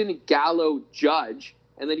Stanton, Gallo, Judge,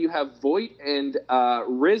 and then you have Voit and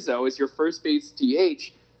Rizzo as your first base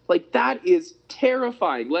DH, like that is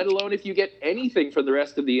terrifying, let alone if you get anything from the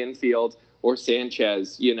rest of the infield or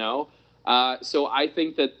Sanchez, you know? So I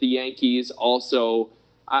think that the Yankees also,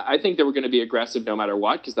 I think they were going to be aggressive no matter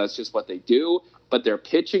what, because that's just what they do. But their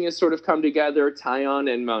pitching has sort of come together.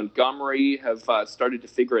 Taillon and Montgomery have started to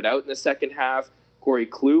figure it out in the second half. Corey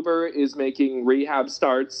Kluber is making rehab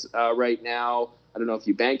starts right now. I don't know if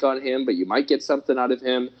you bank on him, but you might get something out of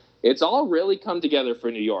him. It's all really come together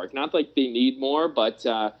for New York. Not like they need more, but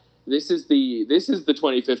this is the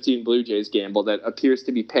 2015 Blue Jays gamble that appears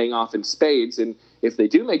to be paying off in spades. And if they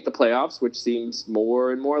do make the playoffs, which seems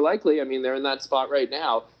more and more likely, I mean, they're in that spot right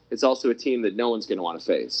now, it's also a team that no one's going to want to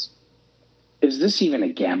face. Is this even a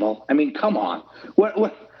gamble? I mean, come on.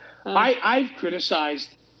 I've criticized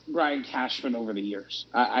Brian Cashman over the years.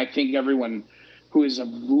 I think everyone who is a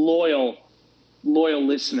loyal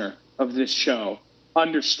listener of this show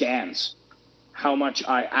understands how much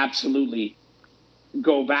I absolutely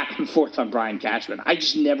go back and forth on Brian Cashman. I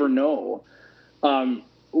just never know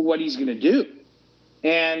what he's going to do.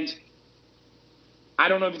 And I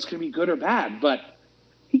don't know if it's going to be good or bad, but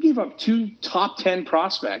he gave up 2 top 10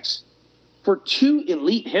 prospects for 2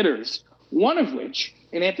 elite hitters, one of which,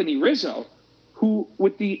 in Anthony Rizzo, who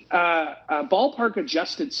with the ballpark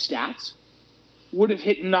adjusted stats would have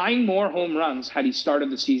hit 9 more home runs had he started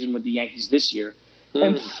the season with the Yankees this year,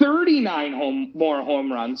 and 39 more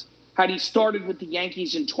home runs had he started with the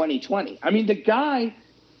Yankees in 2020. I mean, the guy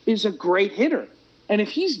is a great hitter. And if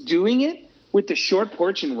he's doing it with the short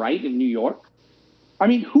porch and right in New York, I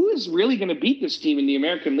mean, who is really going to beat this team in the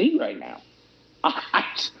American League right now?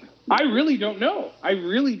 I really don't know. I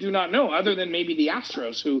really do not know, other than maybe the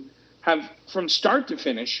Astros, who have, from start to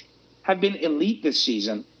finish, have been elite this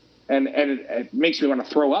season. And it makes me want to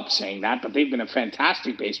throw up saying that, but they've been a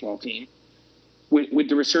fantastic baseball team with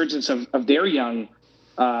the resurgence of their young,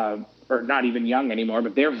 or not even young anymore,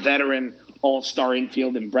 but their veteran all-star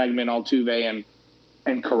infield in Bregman, Altuve,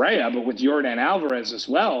 and Correa, but with Yordan Alvarez as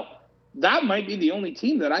well. That might be the only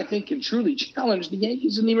team that I think can truly challenge the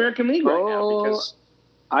Yankees in the American League right now. Because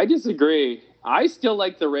I disagree. I still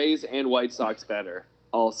like the Rays and White Sox better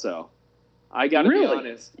also. I got to be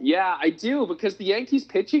honest. Yeah, I do, because the Yankees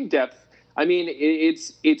pitching depth, I mean,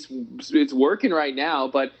 it's working right now,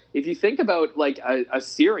 but if you think about like a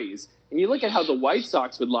series and you look at how the White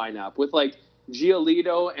Sox would line up with like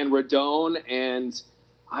Giolito and Rodon and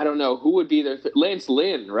I don't know who would be there. Lance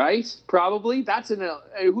Lynn, right? Probably. That's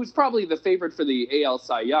who's probably the favorite for the AL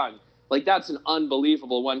Cy Young. Like, that's an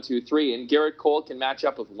unbelievable 1, 2, 3. And Garrett Cole can match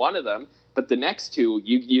up with one of them, but the next two,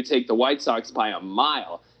 you take the White Sox by a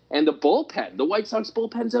mile. And the bullpen, the White Sox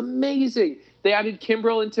bullpen's amazing. They added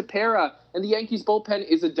Kimbrel and Tepera, and the Yankees bullpen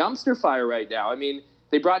is a dumpster fire right now. I mean,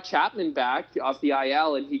 they brought Chapman back off the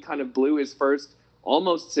IL, and he kind of blew his first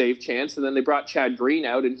almost save chance, and then they brought Chad Green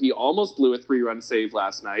out, and he almost blew a 3-run save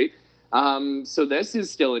last night. So this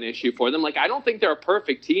is still an issue for them. Like, I don't think they're a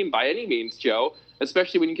perfect team by any means, Joe,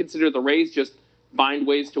 especially when you consider the Rays just find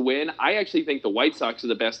ways to win. I actually think the White Sox are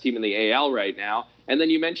the best team in the AL right now. And then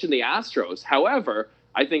you mentioned the Astros. However,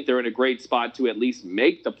 I think they're in a great spot to at least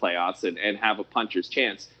make the playoffs and have a puncher's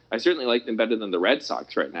chance. I certainly like them better than the Red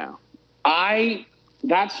Sox right now.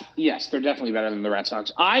 Yes, they're definitely better than the Red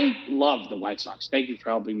Sox. I love the White Sox. Thank you for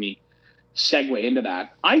helping me segue into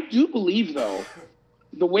that. I do believe, though,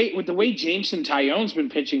 the way Jameson Taillon's been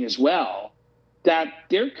pitching as well, that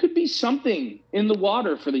there could be something in the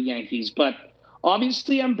water for the Yankees. But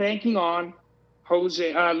obviously, I'm banking on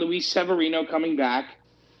Luis Severino coming back,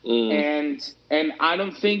 and I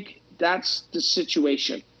don't think that's the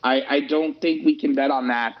situation. I don't think we can bet on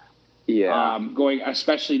that. Yeah, going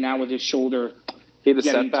especially now with his shoulder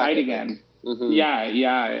getting tight again. Mm-hmm.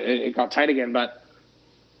 Yeah, it got tight again. But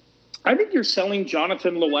I think you're selling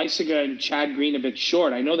Jonathan Loaisiga and Chad Green a bit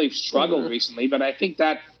short. I know they've struggled recently, but I think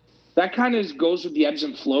that kind of goes with the ebbs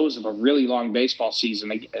and flows of a really long baseball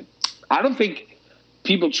season. I don't think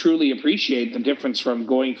people truly appreciate the difference from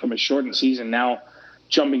going from a shortened season now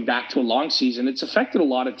jumping back to a long season. It's affected a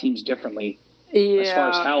lot of teams differently as far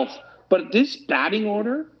as health. But this batting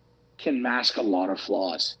order can mask a lot of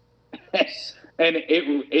flaws. And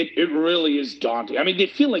it really is daunting. I mean, they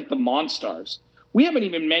feel like the Monstars. We haven't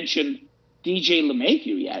even mentioned DJ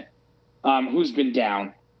LeMahieu yet, who's been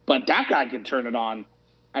down. But that guy can turn it on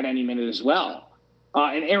at any minute as well.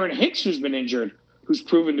 And Aaron Hicks, who's been injured, who's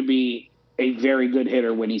proven to be a very good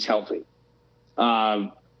hitter when he's healthy.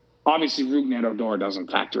 Obviously, Rougned Odor doesn't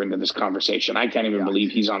factor into this conversation. I can't even believe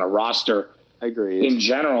he's on a roster in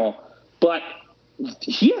general. But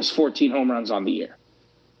he has 14 home runs on the year.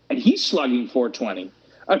 And he's slugging 420.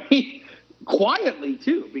 I mean, quietly,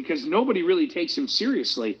 too, because nobody really takes him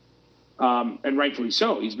seriously. And rightfully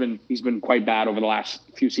so. He's been quite bad over the last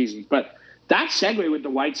few seasons. But that segue with the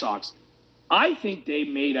White Sox, I think they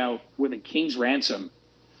made out with a king's ransom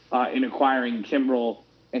in acquiring Kimbrel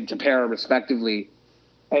and Tepera, respectively,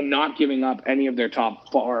 and not giving up any of their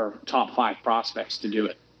top 5 prospects to do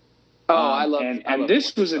it. And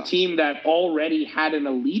this was a team that already had an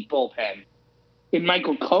elite bullpen in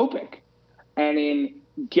Michael Kopech and in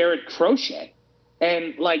Garrett Crochet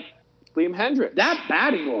and Liam Hendricks. That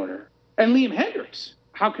batting order and Liam Hendricks.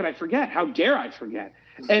 How could I forget? How dare I forget?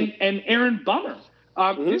 And Aaron Bummer.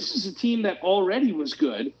 This is a team that already was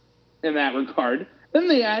good in that regard. Then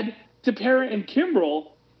they add Tepera and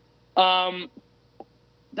Kimbrel.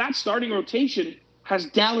 That starting rotation has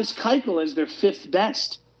Dallas Keuchel as their 5th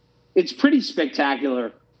best. It's pretty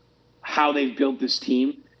spectacular how they've built this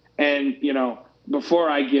team. And, before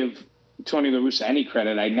I give Tony La Russa any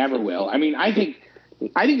credit, I never will. I mean, I think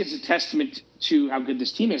it's a testament to how good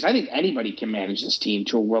this team is. I think anybody can manage this team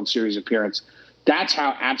to a World Series appearance. That's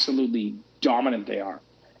how absolutely dominant they are.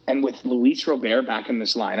 And with Luis Robert back in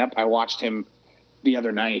this lineup, I watched him the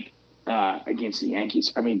other night against the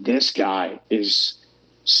Yankees. I mean, this guy is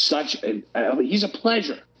he's a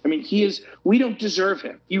pleasure. I mean, we don't deserve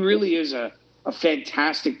him. He really is a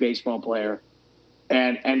fantastic baseball player.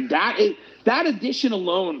 And that addition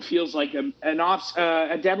alone feels like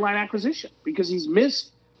a deadline acquisition because he's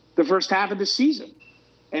missed the first half of the season.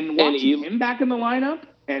 And watching him back in the lineup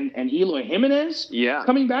and Eloy Jimenez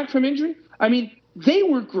coming back from injury, I mean, they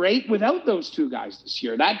were great without those two guys this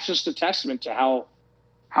year. That's just a testament to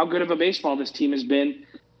how good of a baseball this team has been.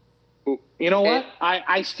 You know what?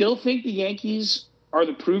 I still think the Yankees are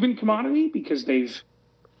the proven commodity because they've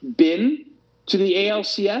been to the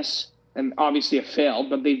ALCS and obviously have failed,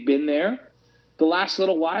 but they've been there the last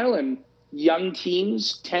little while, and young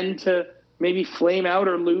teams tend to maybe flame out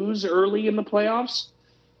or lose early in the playoffs.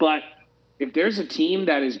 But if there's a team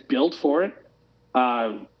that is built for it,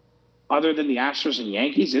 other than the Astros and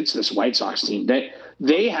Yankees, it's this White Sox team.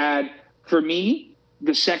 They had, for me,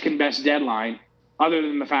 the second best deadline, other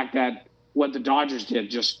than the fact that what the Dodgers did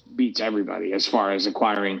just beats everybody as far as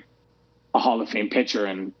acquiring a Hall of Fame pitcher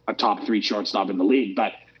and a top 3 shortstop in the league.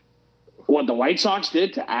 But what the White Sox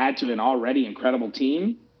did to add to an already incredible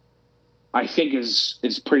team, I think is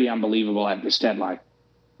pretty unbelievable at this deadline.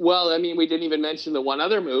 Well, I mean, we didn't even mention the one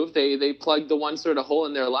other move. They plugged the one sort of hole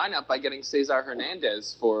in their lineup by getting Cesar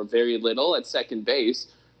Hernandez for very little at second base,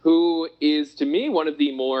 who is, to me, one of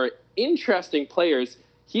the more interesting players.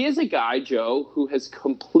 He is a guy, Joe, who has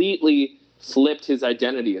completely flipped his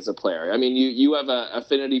identity as a player. I mean, you have an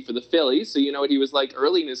affinity for the Phillies, so you know what he was like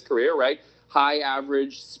early in his career, right? High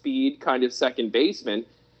average speed kind of second baseman.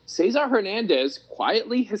 Cesar Hernandez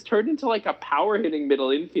quietly has turned into like a power-hitting middle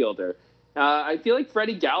infielder. I feel like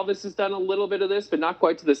Freddie Galvis has done a little bit of this, but not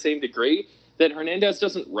quite to the same degree. that Hernandez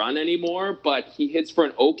doesn't run anymore, but he hits for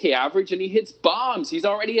an okay average, and he hits bombs. He's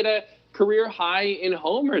already at a career high in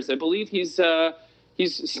homers. I believe he's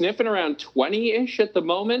sniffing around 20-ish at the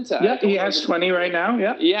moment. Yeah, he has 20 right now.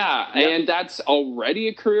 Yeah. Yeah, and that's already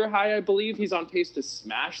a career high, I believe. He's on pace to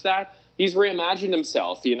smash that. He's reimagined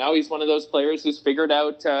himself. He's one of those players who's figured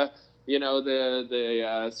out,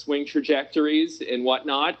 the swing trajectories and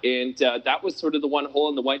whatnot. And that was sort of the one hole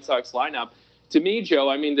in the White Sox lineup. To me, Joe,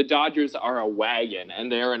 I mean, the Dodgers are a wagon, and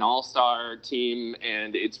they're an all-star team,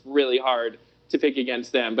 and it's really hard to pick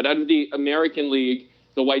against them. But out of the American League,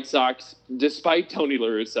 the White Sox, despite Tony La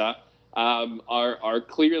Russa, are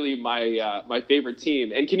clearly my favorite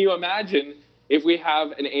team. And can you imagine if we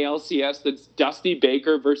have an ALCS that's Dusty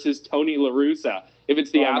Baker versus Tony La Russa? If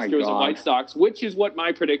it's the Astros and White Sox, which is what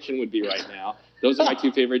my prediction would be right now. Those are my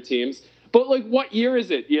two favorite teams. But, what year is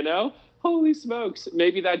it, Holy smokes.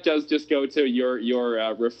 Maybe that does just go to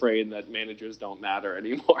your refrain that managers don't matter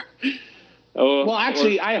anymore.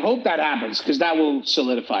 I hope that happens, because that will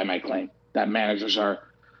solidify my claim that managers are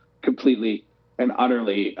completely and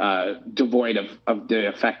utterly devoid of the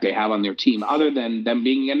effect they have on their team, other than them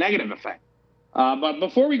being a negative effect. But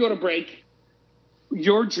before we go to break,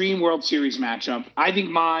 your dream World Series matchup, I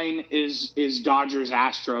think mine is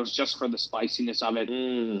Dodgers-Astros, just for the spiciness of it.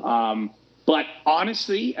 But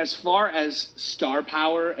honestly, as far as star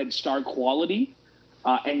power and star quality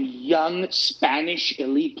and young Spanish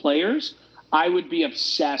elite players, I would be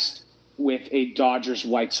obsessed with a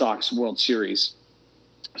Dodgers-White Sox World Series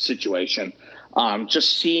situation.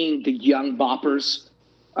 Just seeing the young boppers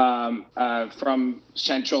from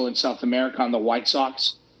Central and South America on the White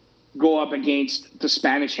Sox go up against the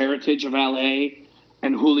Spanish heritage of LA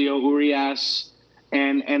and Julio Urias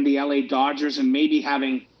and the LA Dodgers, and maybe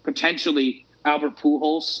having potentially Albert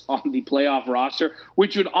Pujols on the playoff roster,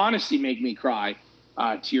 which would honestly make me cry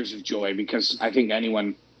tears of joy, because I think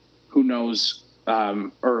anyone who knows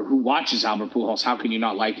or who watches Albert Pujols, how can you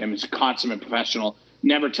not like him? He's a consummate professional,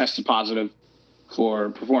 never tested positive for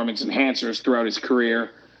performance enhancers throughout his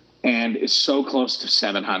career, and is so close to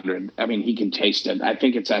 700. I mean, he can taste it. I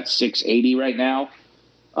think it's at 680 right now.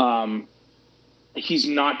 He's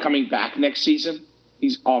not coming back next season.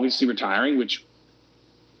 He's obviously retiring, which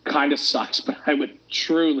kind of sucks, but I would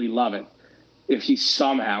truly love it if he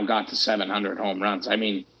somehow got to 700 home runs. I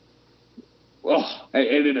mean,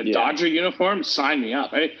 in a Dodger uniform, sign me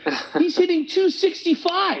up. He's hitting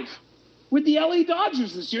 265 with the LA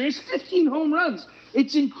Dodgers this year. He's 15 home runs.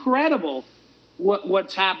 It's incredible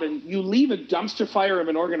what's happened. You leave a dumpster fire of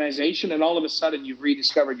an organization, and all of a sudden you've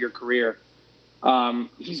rediscovered your career.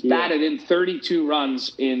 He's batted in 32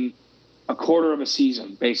 runs in a quarter of a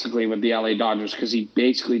season, basically, with the LA Dodgers, because he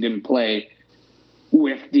basically didn't play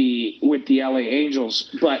with the LA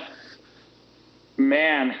Angels. But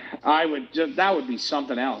man, that would be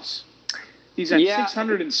something else. He's at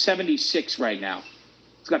 676 right now.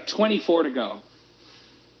 He's got 24 to go.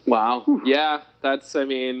 Wow. Yeah,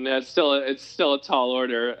 it's still a tall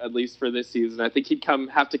order, at least for this season. I think he'd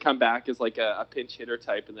have to come back as like a pinch hitter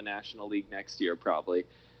type in the National League next year, probably.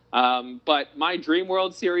 But my dream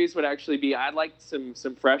World Series would actually be, I'd like some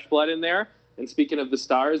fresh blood in there. And speaking of the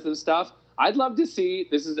stars and stuff, I'd love to see,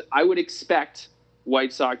 I would expect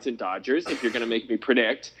White Sox and Dodgers, if you're going to make me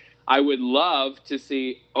predict. I would love to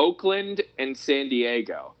see Oakland and San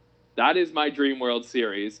Diego. That is my dream World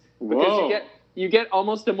Series. Because you get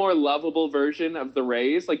almost a more lovable version of the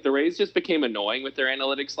Rays. Like, the Rays just became annoying with their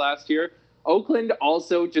analytics last year. Oakland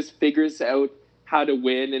also just figures out how to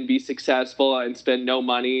win and be successful and spend no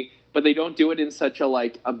money, but they don't do it in such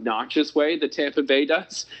a obnoxious way that Tampa Bay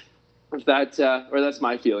does. Or that's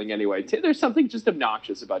my feeling anyway. There's something just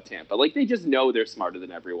obnoxious about Tampa. Like, they just know they're smarter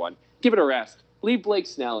than everyone. Give it a rest. Leave Blake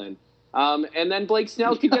Snell in. And then Blake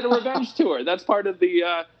Snell could get a revenge tour. That's part of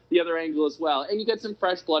the other angle as well. And you get some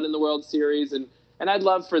fresh blood in the World Series, and I'd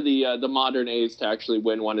love for the modern A's to actually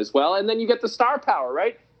win one as well. And then you get the star power,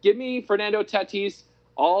 right? Give me Fernando Tatis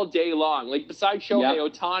all day long. Like, besides Shohei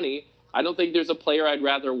Ohtani, I don't think there's a player I'd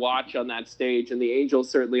rather watch on that stage, and the Angels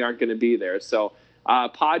certainly aren't going to be there. So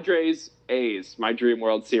Padres, A's, my dream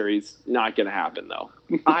World Series, not going to happen, though.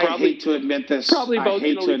 I hate to admit this. Probably both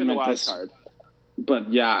going to leave in the wild card.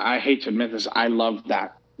 But, yeah, I hate to admit this. I love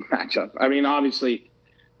that matchup. I mean, obviously,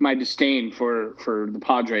 my disdain for the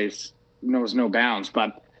Padres knows no bounds,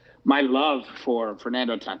 but my love for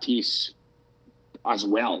Fernando Tatis as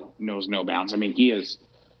well knows no bounds. I mean, he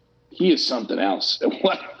is something else.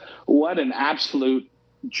 What an absolute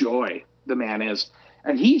joy the man is.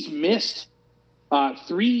 And he's missed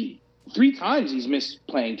three times he's missed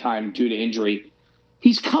playing time due to injury.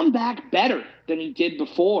 He's come back better than he did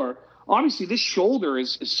before, obviously this shoulder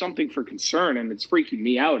is something for concern, and it's freaking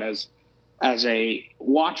me out as a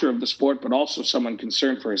watcher of the sport, but also someone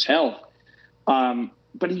concerned for his health.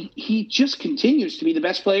 But he just continues to be the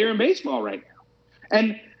best player in baseball right now.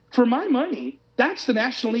 And for my money, that's the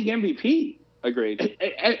National League MVP. Agreed.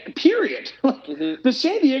 Period. The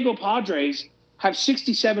San Diego Padres have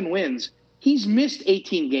 67 wins. He's missed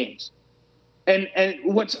 18 games. And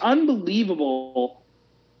what's unbelievable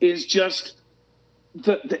is just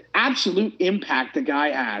the absolute impact the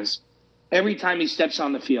guy has every time he steps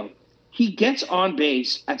on the field. He gets on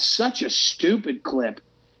base at such a stupid clip.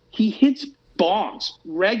 He hits bombs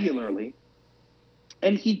regularly.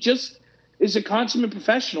 And he just is a consummate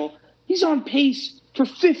professional. He's on pace for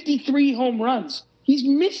 53 home runs. He's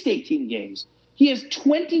missed 18 games. He has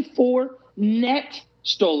 24 net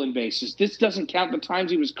stolen bases. This doesn't count the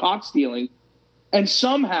times he was caught stealing. And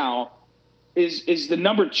somehow is the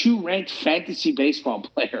number 2 ranked fantasy baseball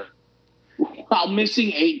player while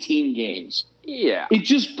missing 18 games. Yeah. It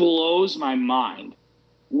just blows my mind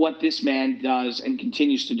what this man does and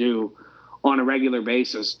continues to do on a regular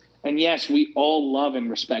basis. And yes, we all love and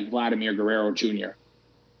respect Vladimir Guerrero Jr.,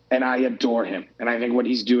 and I adore him. And I think what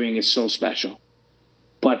he's doing is so special.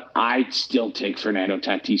 But I still take Fernando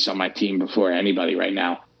Tatis on my team before anybody right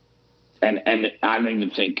now. And I don't even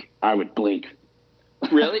think I would blink.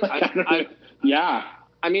 Really? Yeah.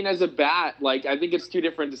 I mean, as a bat, like, I think it's two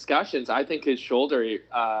different discussions. I think his shoulder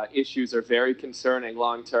issues are very concerning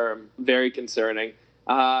long-term, very concerning,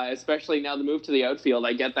 especially now the move to the outfield.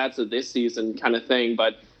 I get that's a this season kind of thing,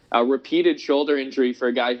 but a repeated shoulder injury for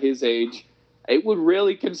a guy his age, it would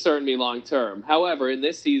really concern me long-term. However, in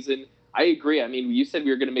this season, I agree. I mean, you said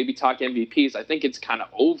we were going to maybe talk MVPs. I think it's kind of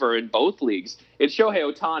over in both leagues. It's Shohei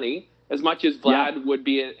Ohtani, as much as Vlad would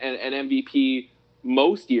be an MVP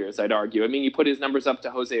most years, I'd argue. I mean, you put his numbers up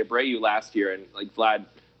to Jose Abreu last year, and like Vlad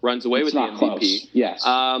runs away with the MVP. Close. Yes.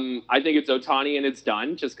 I think it's Ohtani and it's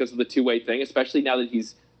done just because of the two-way thing, especially now that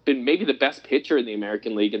he's been maybe the best pitcher in the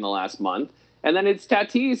American League in the last month. And then it's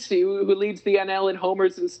Tatis who leads the NL in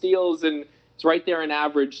homers and steals, and it's right there in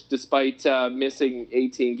average despite missing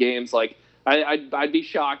 18 games. Like I'd be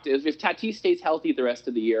shocked if Tatis stays healthy the rest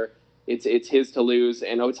of the year. It's his to lose,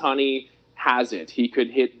 and Ohtani has it. He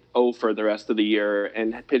could hit 0 for the rest of the year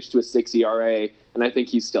and pitch to a 6 ERA, and I think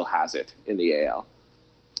he still has it in the AL.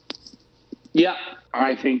 Yeah,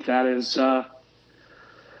 I think that is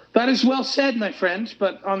well said, my friend.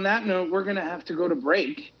 But on that note, we're going to have to go to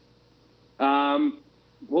break.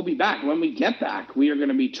 We'll be back. When we get back, we are going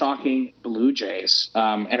to be talking Blue Jays.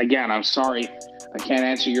 And again, I'm sorry I can't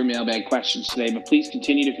answer your mailbag questions today, but please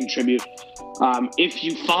continue to contribute. If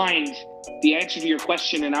you find the answer to your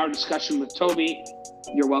question in our discussion with Toby,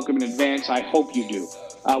 you're welcome in advance. I hope you do.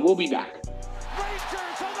 We'll be back.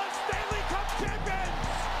 Rangers are the Stanley Cup champions!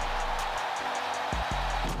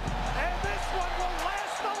 And this one will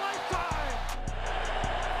last a lifetime!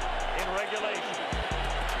 In regulation.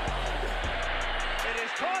 It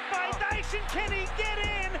is caught by Dyson. Can he get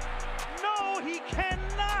in? No, he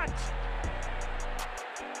cannot!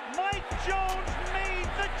 Mike Jones made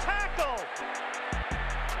the tackle!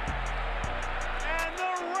 And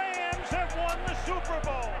the Rams have won the Super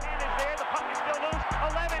Bowl. And is there, the puck is still loose.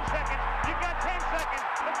 11 seconds. You've got 10 seconds.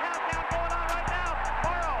 The countdown going on right now.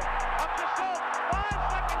 Morrow up to Schultz.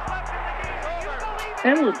 5 seconds left in the game. You believe it?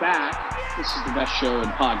 And we're back. This is the best show in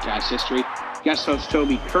podcast history. Guest host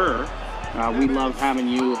Toby Kerr. We love having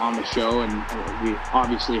you on the show, and we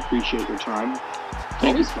obviously appreciate your time.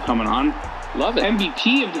 Thank you for coming on. Love it.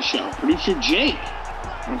 MVP of the show, producer Jake.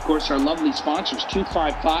 And of course, our lovely sponsors,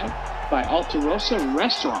 255 by Alterosa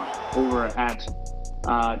Restaurant over at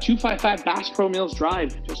 255 Bass Pro Mills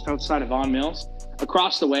Drive, just outside of Vaughan Mills.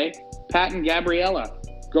 Across the way, Pat and Gabriella.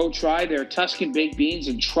 Go try their Tuscan baked beans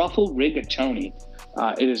and truffle rigatoni.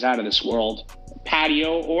 It is out of this world.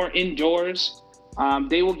 Patio or indoors,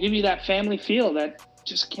 they will give you that family feel that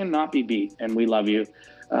just cannot be beat. And we love you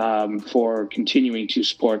for continuing to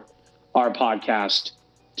support our podcast,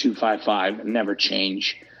 255, never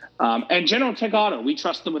change. And General Tech Auto, we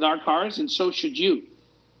trust them with our cars, and so should you.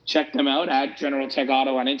 Check them out at General Tech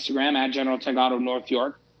Auto on Instagram, at General Tech Auto North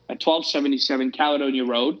York, at 1277 Caledonia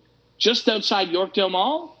Road, just outside Yorkdale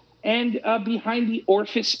Mall, and behind the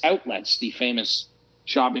Orphis Outlets, the famous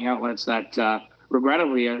shopping outlets that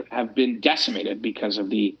regrettably have been decimated because of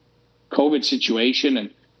the COVID situation and,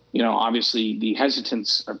 you know, obviously the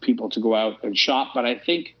hesitance of people to go out and shop. But I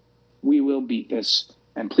think we will beat this.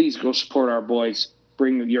 And please go support our boys.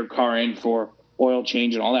 Bring your car in for oil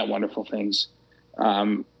change and all that wonderful things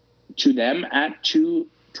to them at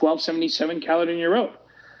 1277 Caledonia Road.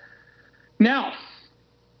 Now,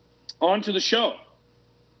 on to the show.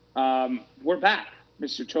 we're back.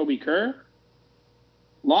 Mr. Toby Kerr.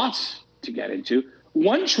 Lots to get into.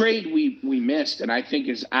 One trade we missed, and I think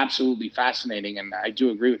is absolutely fascinating, and I do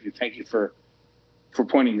agree with you. Thank you for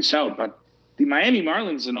pointing this out. But the Miami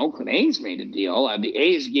Marlins and Oakland A's made a deal. The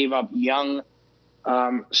A's gave up young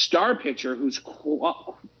star pitcher who's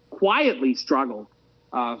quietly struggled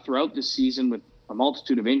throughout this season with a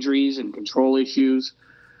multitude of injuries and control issues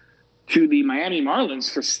to the Miami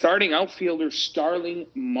Marlins for starting outfielder Starling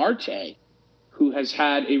Marte, who has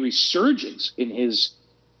had a resurgence in his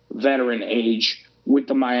veteran age with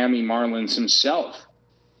the Miami Marlins himself.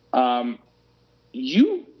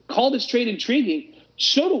 You call this trade intriguing.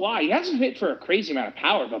 So do I. He hasn't hit for a crazy amount of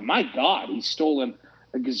power, but my God, he's stolen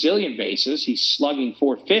a gazillion bases. He's slugging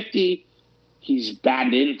 .450. He's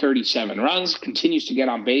batted in 37 runs, continues to get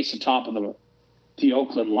on base atop of the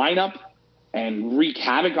Oakland lineup and wreak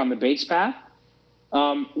havoc on the base path.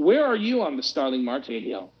 Where are you on the Starling Marte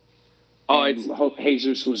deal? It's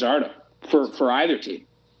Jesus Luzardo for either team.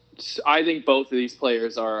 I think both of these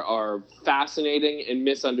players are fascinating and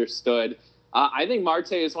misunderstood. I think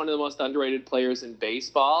Marte is one of the most underrated players in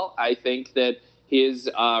baseball. I think that his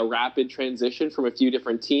rapid transition from a few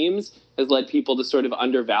different teams has led people to sort of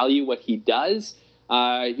undervalue what he does.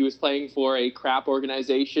 He was playing for a crap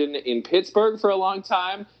organization in Pittsburgh for a long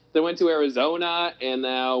time, then went to Arizona, and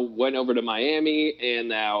now went over to Miami, and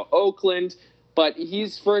now Oakland. But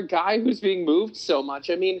he's, for a guy who's being moved so much,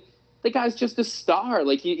 I mean, the guy's just a star.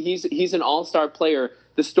 Like, he's an all-star player.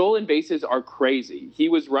 The stolen bases are crazy. He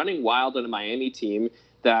was running wild on a Miami team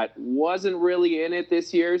that wasn't really in it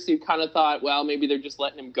this year, so you kind of thought, well, maybe they're just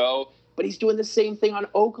letting him go. But he's doing the same thing on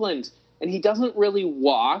Oakland, and he doesn't really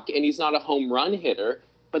walk, and he's not a home run hitter,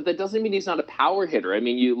 but that doesn't mean he's not a power hitter. I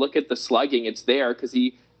mean, you look at the slugging, it's there because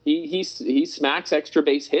he smacks extra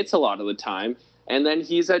base hits a lot of the time, and then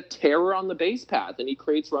he's a terror on the base path, and he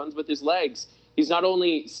creates runs with his legs. He's not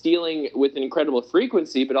only stealing with an incredible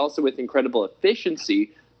frequency, but also with incredible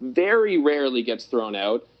efficiency. Very rarely gets thrown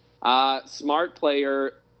out. Smart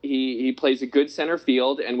player. He plays a good center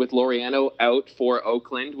field, and with Laureano out for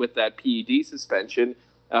Oakland with that PED suspension,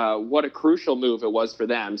 what a crucial move it was for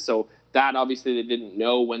them. So that obviously they didn't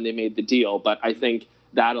know when they made the deal, but I think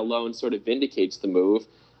that alone sort of vindicates the move.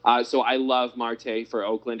 So I love Marte for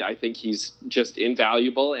Oakland. I think he's just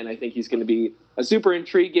invaluable, and I think he's going to be a super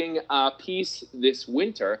intriguing piece this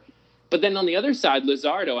winter. But then on the other side,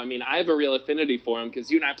 Luzardo, I mean, I have a real affinity for him because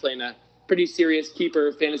you and I play in a pretty serious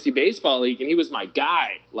keeper fantasy baseball league, and he was my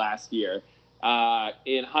guy last year.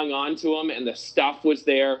 And hung on to him, and the stuff was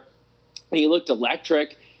there, and he looked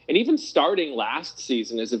electric. And even starting last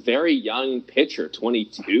season as a very young pitcher,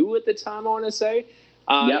 22 at the time, I want to say,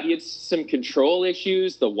 he had some control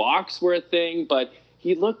issues. The walks were a thing, but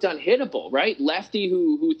he looked unhittable, right? Lefty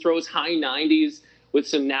who throws high 90s with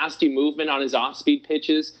some nasty movement on his off-speed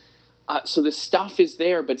pitches. So the stuff is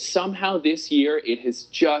there, but somehow this year it has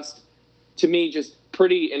just, to me, just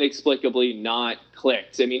pretty inexplicably not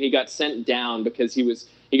clicked. I mean, he got sent down because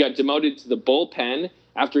he got demoted to the bullpen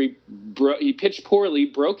after he pitched poorly,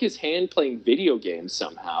 broke his hand playing video games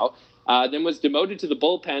somehow, then was demoted to the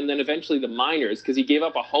bullpen, then eventually the minors because he gave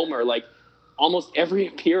up a homer like almost every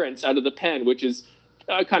appearance out of the pen, which is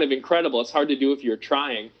kind of incredible. It's hard to do if you're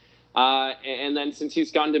trying. And then since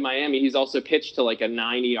he's gone to Miami, he's also pitched to like a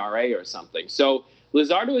 9 ERA or something. So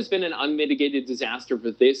Luzardo has been an unmitigated disaster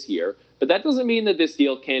for this year, but that doesn't mean that this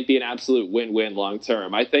deal can't be an absolute win-win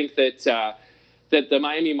long-term. I think that that the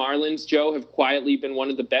Miami Marlins, Joe, have quietly been one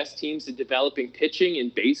of the best teams at developing pitching in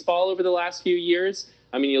baseball over the last few years.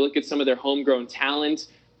 I mean, you look at some of their homegrown talent.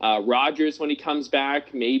 Rogers, when he comes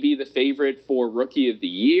back, maybe the favorite for Rookie of the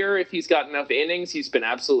Year if he's got enough innings. He's been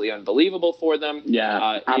absolutely unbelievable for them.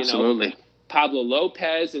 Yeah, absolutely. Pablo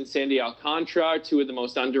Lopez and Sandy Alcantara, two of the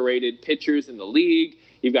most underrated pitchers in the league.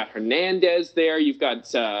 You've got Hernandez there. You've got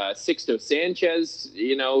Sixto Sanchez.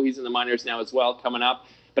 You know, he's in the minors now as well, coming up.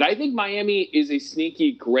 But I think Miami is a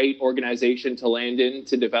sneaky great organization to land in,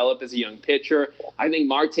 to develop as a young pitcher. I think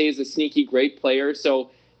Marte is a sneaky great player.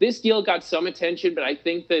 So this deal got some attention, but I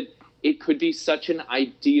think that it could be such an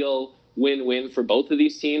ideal win-win for both of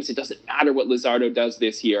these teams. It doesn't matter what Luzardo does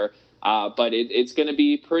this year, but it's going to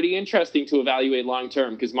be pretty interesting to evaluate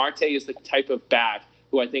long-term because Marte is the type of bat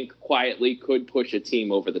who I think quietly could push a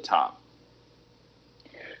team over the top.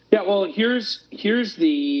 Yeah, well, here's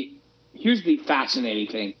the fascinating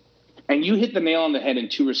thing, and you hit the nail on the head in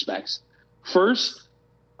two respects. First,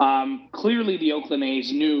 clearly the Oakland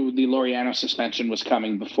A's knew the Laureano suspension was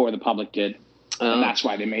coming before the public did, and that's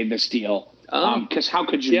why they made this deal. Because how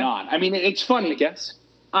could you not? I mean, it's funny. I guess.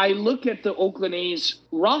 I look at the Oakland A's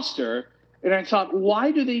roster, and I thought,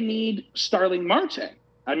 why do they need Starling Marte?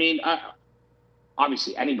 I mean,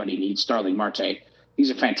 obviously anybody needs Starling Marte. He's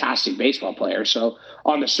a fantastic baseball player. So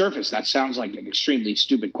on the surface, that sounds like an extremely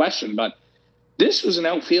stupid question, but this was an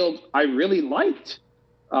outfield I really liked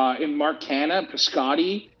in Mark Canha,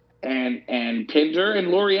 Piscotty, and Pinder and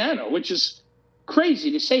Laureano, which is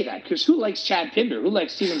crazy to say that because who likes Chad Pinder? Who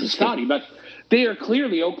likes Steven Piscotty? But they are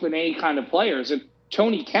clearly Oakland A kind of players. And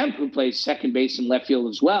Tony Kemp, who plays second base and left field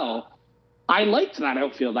as well, I liked that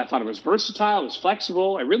outfield. I thought it was versatile, it was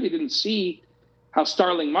flexible. I really didn't see how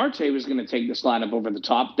Starling Marte was going to take this lineup over the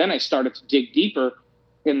top. Then I started to dig deeper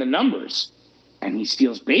in the numbers, and he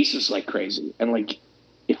steals bases like crazy and like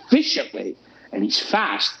efficiently, and he's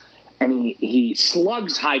fast, and he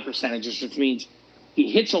slugs high percentages, which means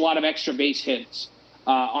he hits a lot of extra base hits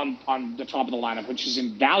on the top of the lineup, which is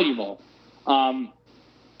invaluable.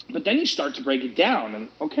 But then you start to break it down, and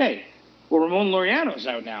okay, well, Ramon Laureano's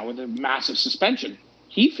out now with a massive suspension.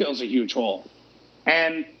 He fills a huge hole,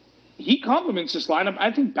 and he complements this lineup,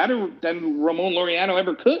 I think, better than Ramon Laureano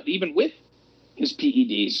ever could, even with his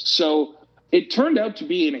PEDs. So it turned out to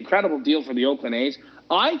be an incredible deal for the Oakland A's.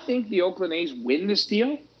 I think the Oakland A's win this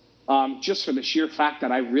deal just for the sheer fact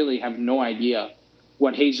that I really have no idea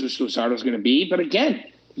what Jesus Luzardo is going to be. But again,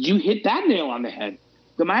 you hit that nail on the head.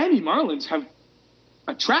 The Miami Marlins have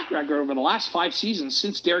a track record over the last 5 seasons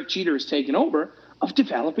since Derek Jeter has taken over of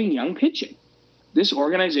developing young pitching. This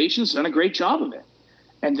organization's done a great job of it.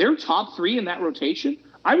 And their top 3 in that rotation,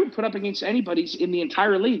 I would put up against anybody's in the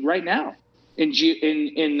entire league right now.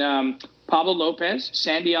 In Pablo Lopez,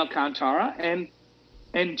 Sandy Alcantara,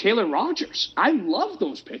 and Taylor Rogers. I love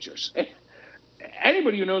those pitchers.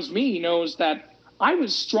 Anybody who knows me knows that I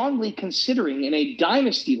was strongly considering in a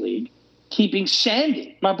dynasty league keeping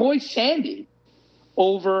Sandy, my boy Sandy,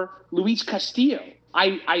 over Luis Castillo.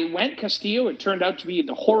 I went Castillo. It turned out to be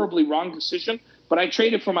the horribly wrong decision, but I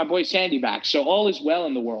traded for my boy Sandy back, so all is well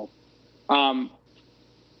in the world.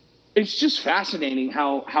 It's just fascinating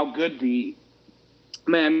how good the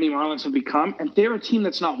Miami Marlins have become, and they're a team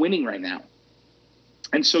that's not winning right now.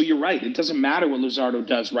 And so you're right. It doesn't matter what Luzardo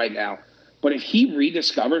does right now, but if he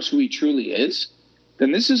rediscovers who he truly is,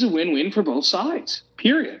 then this is a win-win for both sides,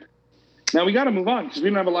 period. Now, we got to move on because we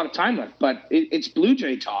don't have a lot of time left, but it's Blue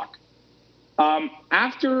Jay talk.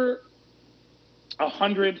 After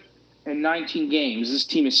 119 games, this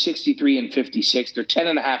team is 63-56. They're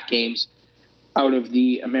 10.5 games out of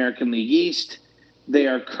the American League East. They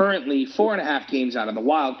are currently 4.5 games out of the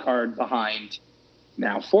wild card behind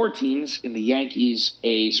now 4 teams in the Yankees,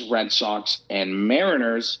 A's, Red Sox, and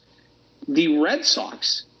Mariners. The Red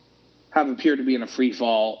Sox have appeared to be in a free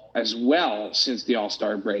fall as well since the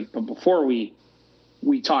All-Star break. But before we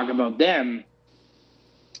talk about them,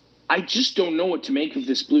 I just don't know what to make of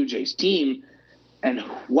this Blue Jays team and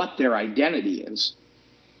what their identity is.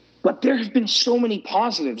 But there have been so many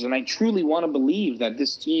positives, and I truly want to believe that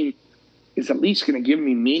this team is at least going to give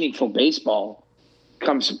me meaningful baseball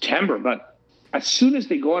come September. But as soon as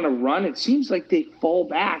they go on a run, it seems like they fall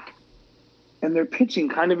back and their pitching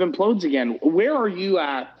kind of implodes again. Where are you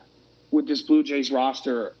at with this Blue Jays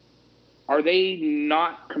roster? Are they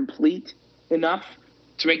not complete enough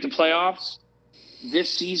to make the playoffs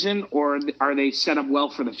this season, or are they set up well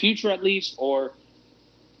for the future at least? Or,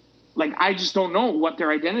 like, I just don't know what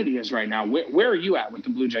their identity is right now. Where are you at with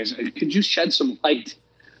the Blue Jays? Could you shed some light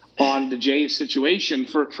on the Jays situation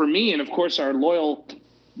for me and, of course, our loyal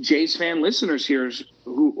Jays fan listeners here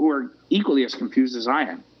who are equally as confused as I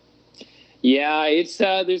am? Yeah, it's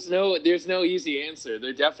there's no easy answer.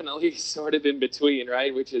 They're definitely sort of in between,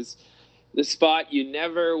 right? Which is the spot you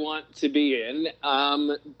never want to be in.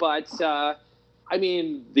 But I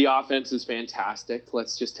mean, the offense is fantastic.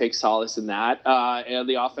 Let's just take solace in that. And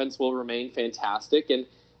the offense will remain fantastic. And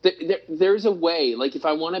there's a way, like, if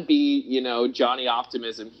I want to be, Johnny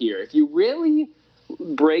Optimism here, if you really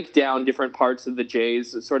break down different parts of the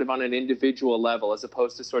Jays sort of on an individual level, as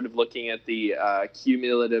opposed to sort of looking at the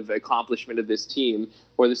cumulative accomplishment of this team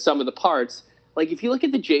or the sum of the parts, like, if you look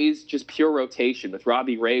at the Jays, just pure rotation with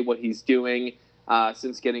Robbie Ray, what he's doing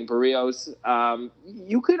since getting Barrios,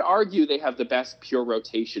 you could argue they have the best pure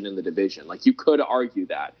rotation in the division. Like, you could argue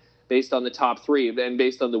that based on the top 3 and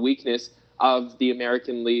based on the weakness of the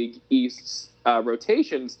American League East's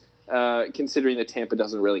rotations, considering that Tampa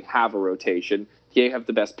doesn't really have a rotation. They have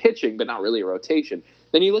the best pitching, but not really a rotation.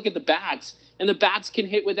 Then you look at the bats, and the bats can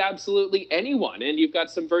hit with absolutely anyone. And you've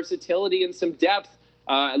got some versatility and some depth,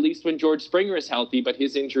 at least when George Springer is healthy, but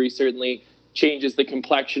his injury certainly changes the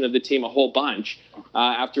complexion of the team a whole bunch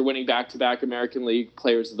after winning back-to-back American League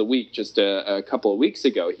Players of the Week just a couple of weeks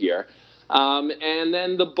ago here. And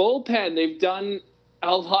then the bullpen, they've done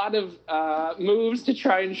a lot of moves to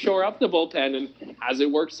try and shore up the bullpen. And has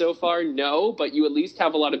it worked so far? No, but you at least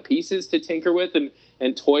have a lot of pieces to tinker with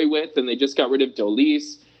and toy with. And they just got rid of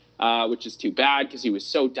Dolis, which is too bad because he was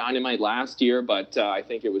so dynamite last year. But I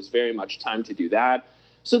think it was very much time to do that.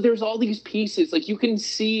 So there's all these pieces. Like, you can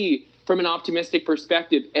see from an optimistic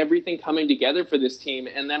perspective everything coming together for this team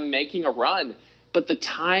and them making a run. But the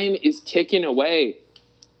time is ticking away.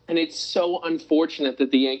 And it's so unfortunate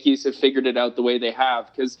that the Yankees have figured it out the way they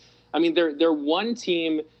have. Because, I mean, they're one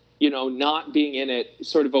team, not being in it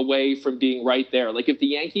sort of away from being right there. Like, if the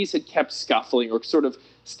Yankees had kept scuffling or sort of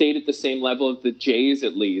stayed at the same level of the Jays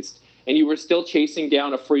at least, and you were still chasing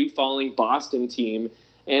down a free-falling Boston team,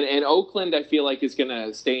 and Oakland, I feel like, is going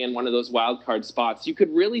to stay in one of those wild card spots, you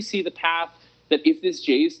could really see the path that if this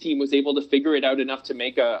Jays team was able to figure it out enough to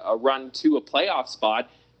make a run to a playoff spot,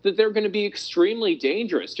 that they're going to be extremely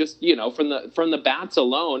dangerous, just, from the bats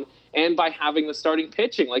alone and by having the starting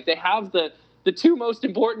pitching. Like, they have the two most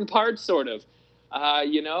important parts, sort of,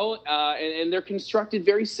 and they're constructed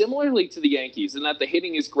very similarly to the Yankees in that the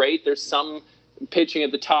hitting is great. There's some pitching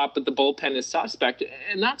at the top, but the bullpen is suspect,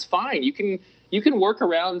 and that's fine. You can work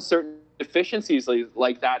around certain deficiencies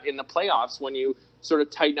like that in the playoffs when you sort of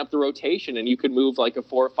tighten up the rotation, and you could move like a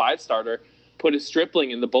 4 or 5 starter, put a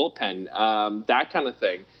stripling in the bullpen, that kind of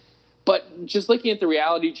thing. But just looking at the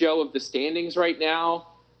reality, Joe, of the standings right now,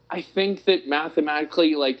 I think that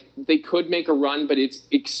mathematically, like, they could make a run, but it's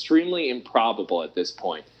extremely improbable at this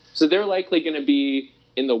point. So they're likely going to be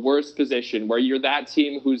in the worst position where you're that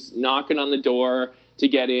team who's knocking on the door to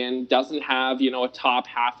get in, doesn't have, a top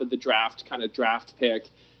half of the draft kind of draft pick,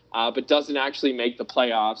 but doesn't actually make the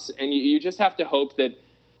playoffs. And you just have to hope that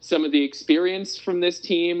some of the experience from this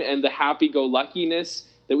team and the happy-go-luckiness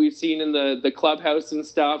that we've seen in the clubhouse and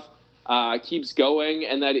stuff keeps going,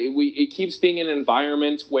 and that it keeps being an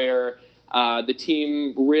environment where the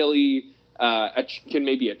team really can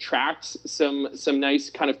maybe attract some nice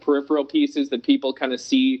kind of peripheral pieces that people kind of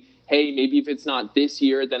see, hey, maybe if it's not this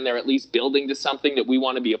year, then they're at least building to something that we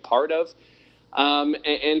want to be a part of.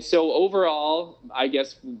 And so overall, I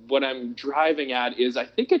guess what I'm driving at is I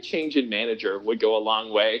think a change in manager would go a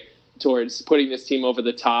long way towards putting this team over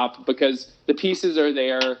the top, because the pieces are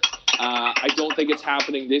there. I don't think it's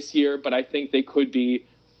happening this year, but I think they could be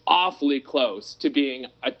awfully close to being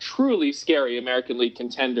a truly scary American League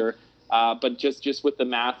contender. But just with the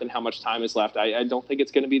math and how much time is left, I don't think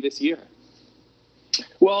it's going to be this year.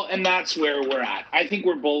 Well, and that's where we're at. I think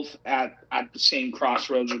we're both at the same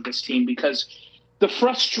crossroads with this team, because the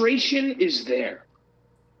frustration is there,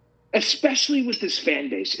 especially with this fan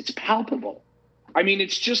base. It's palpable. I mean,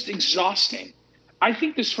 it's just exhausting. I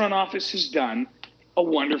think this front office has done a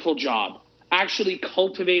wonderful job actually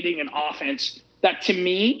cultivating an offense that, to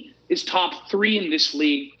me, is top 3 in this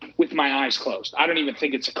league with my eyes closed. I don't even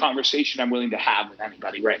think it's a conversation I'm willing to have with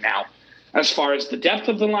anybody right now. As far as the depth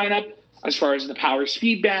of the lineup, as far as the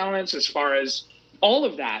power-speed balance, as far as all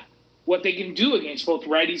of that, what they can do against both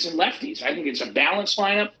righties and lefties. I think it's a balanced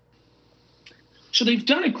lineup. So they've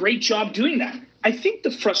done a great job doing that. I think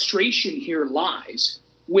the frustration here lies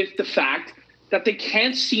with the fact that they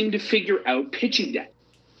can't seem to figure out pitching depth.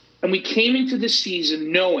 And we came into this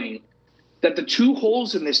season knowing that the 2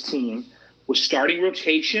 holes in this team was starting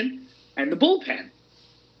rotation and the bullpen.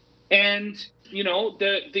 And,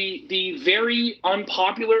 the very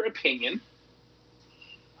unpopular opinion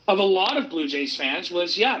of a lot of Blue Jays fans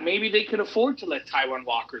was, maybe they could afford to let Taijuan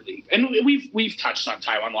Walker leave. And we've touched on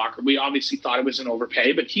Taijuan Walker. We obviously thought it was an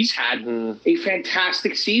overpay, but he's had a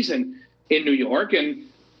fantastic season in New York and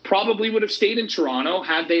probably would have stayed in Toronto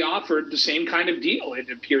had they offered the same kind of deal. It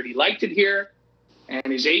appeared he liked it here, and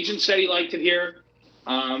his agent said he liked it here.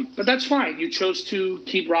 But that's fine. You chose to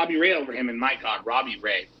keep Robbie Ray over him, and my God, Robbie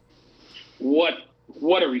Ray. What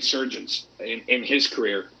a resurgence in his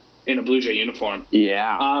career in a Blue Jay uniform.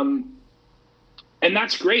 Yeah. And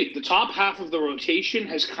that's great. The top half of the rotation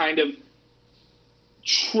has kind of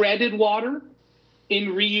treaded water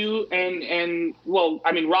in Ryu and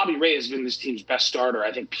Robbie Ray has been this team's best starter,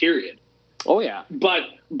 I think, period. Oh, yeah. But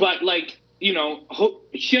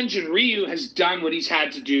Hyunjin Ryu has done what he's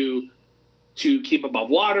had to do to keep above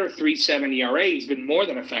water. 3.7 ERA. He's been more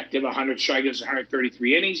than effective. 100 strikeouts,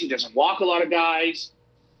 133 innings. He doesn't walk a lot of guys.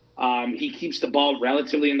 He keeps the ball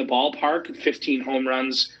relatively in the ballpark. 15 home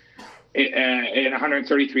runs in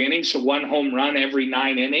 133 innings, so 1 home run every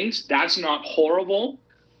 9 innings. That's not horrible.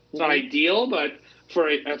 It's not ideal, but for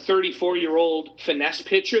a 34-year-old finesse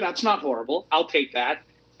pitcher, that's not horrible. I'll take that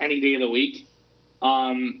any day of the week.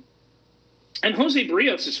 And Jose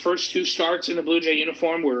Barrios, his first 2 starts in the Blue Jay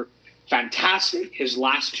uniform were fantastic. His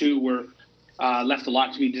last 2 were left a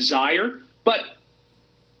lot to be desired. But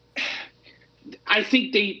I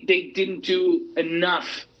think they didn't do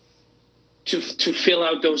enough to fill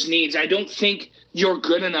out those needs. I don't think you're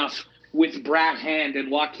good enough with Brad Hand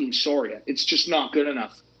and Joaquin Soria. It's just not good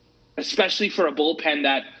enough, especially for a bullpen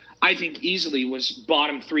that I think easily was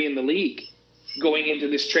bottom 3 in the league going into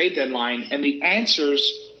this trade deadline. And the answers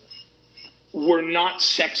were not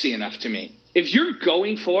sexy enough to me. If you're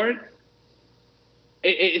going for it,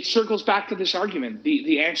 it circles back to this argument.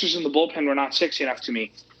 The answers in the bullpen were not sexy enough to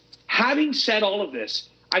me. Having said all of this,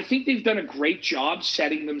 I think they've done a great job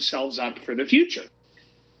setting themselves up for the future.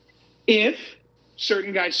 If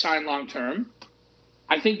certain guys sign long-term,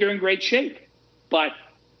 I think they're in great shape. But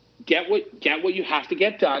get what you have to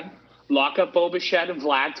get done. Lock up Bo Bichette and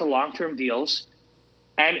Vlad to long-term deals.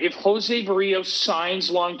 And if Jose Barrios signs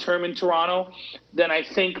long-term in Toronto, then I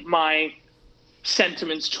think my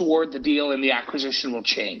sentiments toward the deal and the acquisition will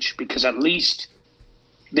change, because at least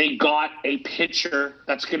they got a pitcher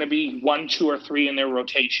that's going to be 1, 2, or 3 in their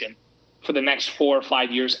rotation for the next 4 or 5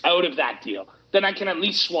 years out of that deal. Then I can at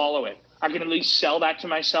least swallow it. I can at least sell that to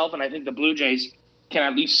myself, and I think the Blue Jays can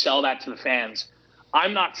at least sell that to the fans.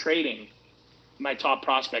 I'm not trading my top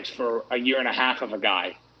prospects for a year and a half of a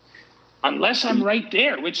guy unless I'm right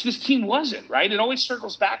there, which this team wasn't, right? It always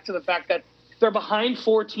circles back to the fact that they're behind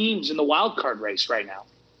 4 teams in the wild card race right now,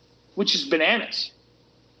 which is bananas.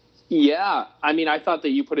 Yeah, I mean, I thought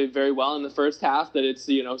that you put it very well in the first half, that it's,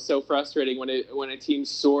 so frustrating when a team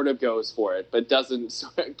sort of goes for it but doesn't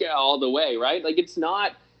sort of get all the way, right? Like, it's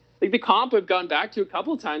not like the comp I've gone back to a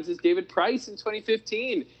couple of times is David Price in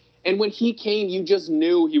 2015, and when he came, you just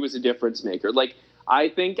knew he was a difference maker. Like, I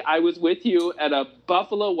think I was with you at a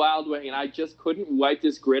Buffalo Wild Wing, and I just couldn't wipe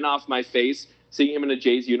this grin off my face seeing him in a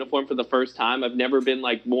Jays uniform for the first time. I've never been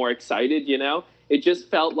more excited, It just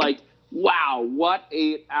felt like, wow, what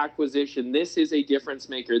a acquisition. This is a difference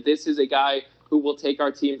maker. This is a guy who will take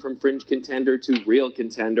our team from fringe contender to real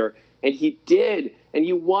contender. And he did. And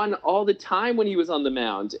you won all the time when he was on the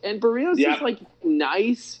mound. And Barrios is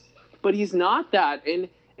nice, but he's not that.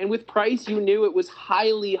 And with Price, you knew it was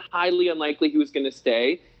highly, highly unlikely he was going to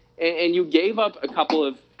stay. And you gave up a couple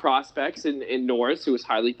of prospects in Norris, who was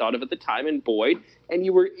highly thought of at the time, and Boyd. And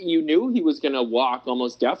you knew he was going to walk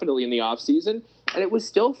almost definitely in the offseason. And it was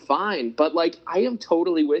still fine. But, I am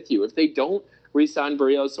totally with you. If they don't re-sign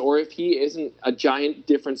Barrios, or if he isn't a giant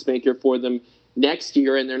difference maker for them next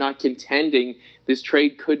year and they're not contending, this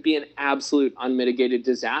trade could be an absolute unmitigated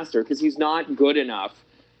disaster because he's not good enough.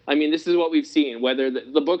 I mean, this is what we've seen, whether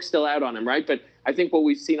the book's still out on him, right? But I think what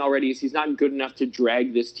we've seen already is he's not good enough to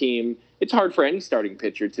drag this team. It's hard for any starting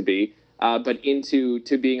pitcher to be, but into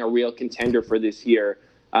being a real contender for this year,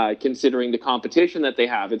 considering the competition that they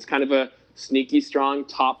have. It's kind of a sneaky strong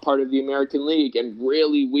top part of the American League and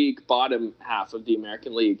really weak bottom half of the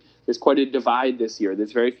American League. There's quite a divide this year.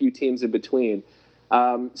 There's very few teams in between.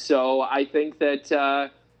 So I think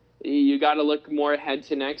that you got to look more ahead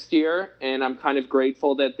to next year, and I'm kind of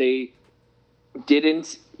grateful that they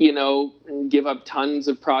didn't, give up tons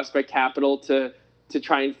of prospect capital to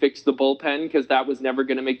try and fix the bullpen, because that was never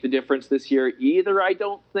going to make the difference this year either, I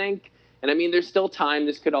don't think. And I mean, there's still time.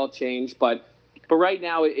 This could all change, but right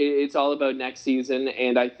now it's all about next season,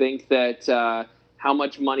 and I think that how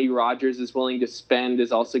much money Rogers is willing to spend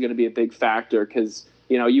is also going to be a big factor, because,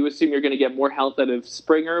 you assume you're going to get more health out of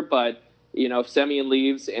Springer, but, if Semien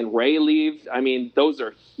leaves and Ray leaves, I mean, those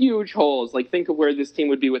are huge holes. Think of where this team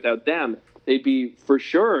would be without them. They'd be for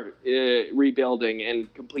sure rebuilding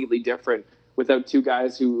and completely different without 2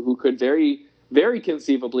 guys who could very, very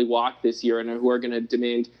conceivably walk this year and who are going to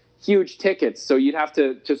demand huge tickets. So you'd have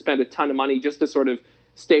to spend a ton of money just to sort of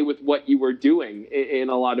stay with what you were doing in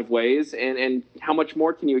a lot of ways. And how much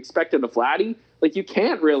more can you expect out of Vladdy? You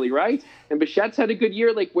can't really, right? And Bichette's had a good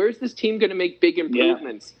year. Where's this team going to make big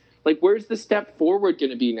improvements? Yeah. Where's the step forward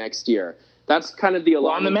going to be next year? That's kind of the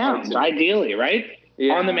alarm. On the mound, ideally, right?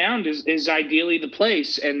 Yeah. On the mound is ideally the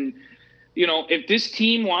place. And, if this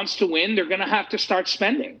team wants to win, they're going to have to start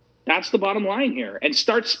spending. That's the bottom line here. And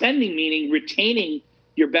start spending, meaning retaining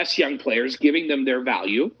your best young players, giving them their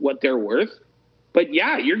value, what they're worth. But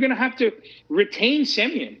yeah, you're going to have to retain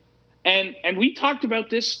Semien. And we talked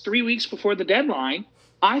about this 3 weeks before the deadline.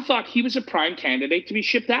 I thought he was a prime candidate to be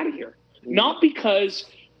shipped out of here. Not because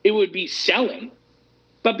it would be selling,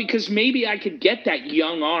 but because maybe I could get that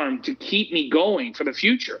young arm to keep me going for the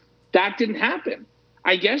future. That didn't happen.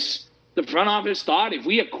 I guess the front office thought if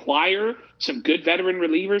we acquire some good veteran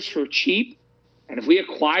relievers for cheap, and if we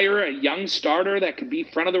acquire a young starter that could be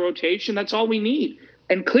front of the rotation, that's all we need.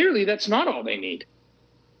 And clearly that's not all they need.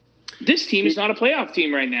 This team is not a playoff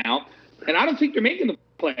team right now, and I don't think they're making the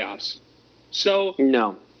playoffs. So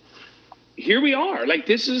no. Here we are.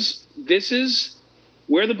 This is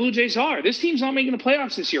where the Blue Jays are. This team's not making the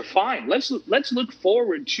playoffs this year. Fine. Let's look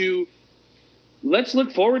forward to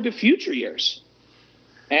future years.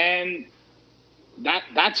 And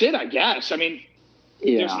that's it, I guess. I mean,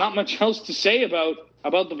 there's not much else to say about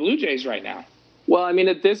the Blue Jays right now. Well, I mean,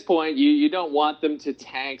 at this point, you don't want them to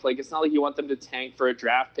tank. Like, it's not like you want them to tank for a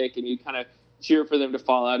draft pick and you kind of cheer for them to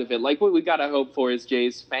fall out of it. Like, what we got to hope for as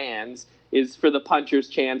Jays fans is for the puncher's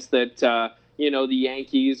chance that, the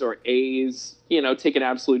Yankees or A's, take an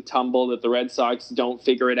absolute tumble, that the Red Sox don't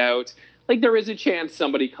figure it out. Like, there is a chance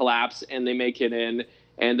somebody collapse and they make it in,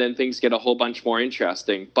 and then things get a whole bunch more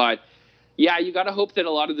interesting. But yeah, you got to hope that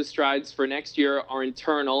a lot of the strides for next year are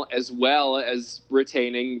internal, as well as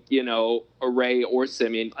retaining, Array or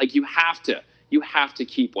Simeon. Like, you have to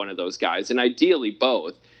keep one of those guys, and ideally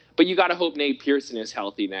both. But you got to hope Nate Pearson is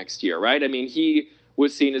healthy next year, right? I mean, he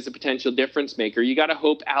was seen as a potential difference maker. You got to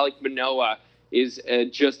hope Alek Manoah is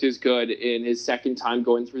just as good in his second time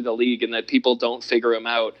going through the league, and that people don't figure him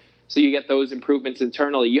out. So you get those improvements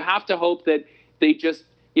internally. You have to hope that they just,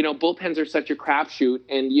 bullpens are such a crapshoot.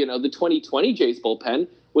 And, the 2020 Jays bullpen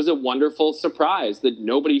was a wonderful surprise that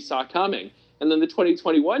nobody saw coming. And then the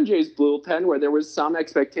 2021 Jays bullpen, where there was some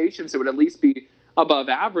expectations it would at least be above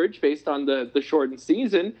average based on the shortened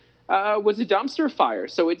season, was a dumpster fire.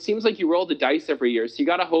 So it seems like you roll the dice every year. So you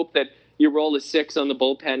got to hope that you roll a 6 on the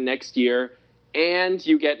bullpen next year, and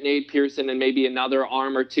you get Nate Pearson and maybe another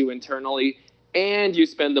arm or two internally, and you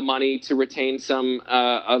spend the money to retain some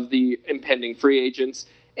of the impending free agents.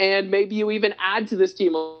 And maybe you even add to this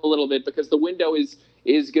team a little bit, because the window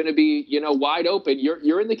is going to be, wide open.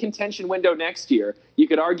 You're in the contention window next year. You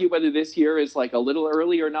could argue whether this year is like a little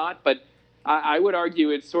early or not, but I would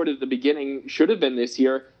argue it's sort of the beginning, should have been this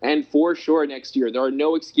year, and for sure next year. There are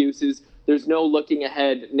no excuses. There's no looking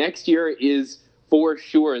ahead. Next year is for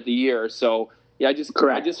sure the year. So yeah, I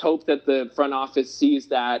just hope that the front office sees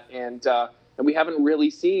that, and we haven't really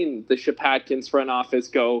seen the Shapatkins front office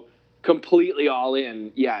go completely all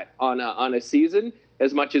in yet on a season,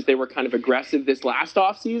 as much as they were kind of aggressive this last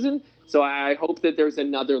off season. So I hope that there's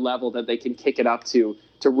another level that they can kick it up to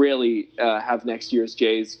really have next year's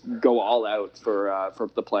Jays go all out for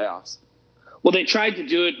the playoffs. Well, they tried to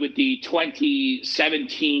do it with the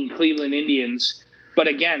 2017 Cleveland Indians, but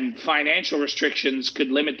again, financial restrictions could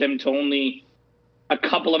limit them to only a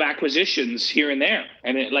couple of acquisitions here and there.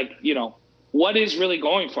 And what is really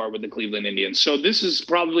going for with the Cleveland Indians? So this is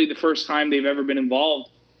probably the first time they've ever been involved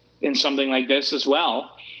in something like this as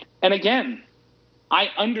well. And again, I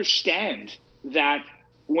understand that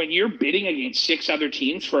when you're bidding against 6 other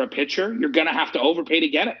teams for a pitcher, you're going to have to overpay to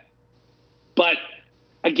get it. But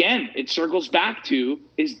again, it circles back to,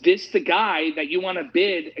 is this the guy that you want to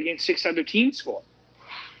bid against 6 other teams for?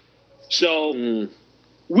 So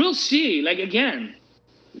we'll see. Like, again,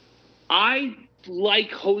 I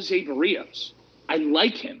like Jose Barrios. I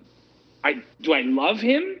like him. Do I love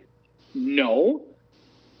him? No.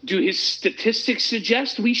 Do his statistics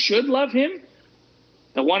suggest we should love him?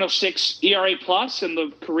 The 106 ERA plus and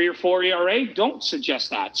the career 4 ERA don't suggest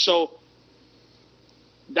that. So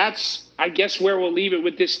that's, I guess, where we'll leave it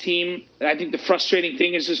with this team. I think the frustrating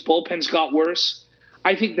thing is this bullpen's got worse.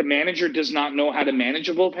 I think the manager does not know how to manage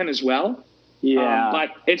a bullpen as well. Yeah. But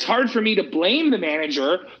it's hard for me to blame the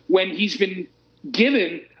manager when he's been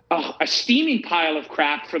given a steaming pile of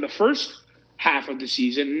crap for the first half of the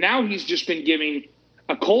season. Now he's just been giving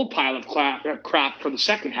a cold pile of crap for the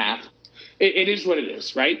second half. It is what it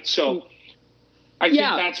is, right? So I think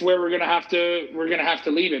that's where we're gonna have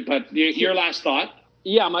to leave it. But your last thought?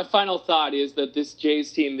 Yeah, my final thought is that this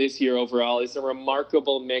Jays team this year overall is a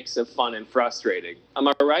remarkable mix of fun and frustrating. Am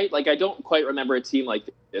I right? Like, I don't quite remember a team like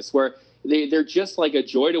this where they're just like a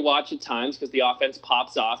joy to watch at times because the offense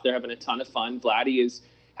pops off. They're having a ton of fun. Vladdy is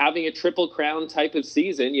having a triple crown type of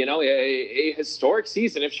season, a historic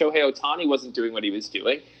season if Shohei Ohtani wasn't doing what he was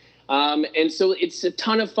doing. And so it's a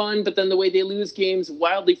ton of fun, but then the way they lose games,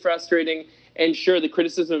 wildly frustrating. And sure, the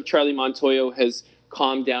criticism of Charlie Montoyo has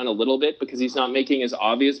calmed down a little bit because he's not making as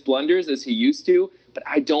obvious blunders as he used to, but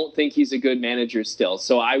I don't think he's a good manager still.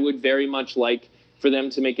 So I would very much like for them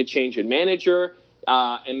to make a change in manager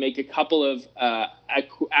and make a couple of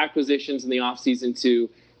acquisitions in the offseason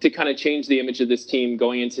to kind of change the image of this team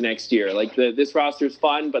going into next year. Like this roster's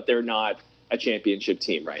fun, but they're not a championship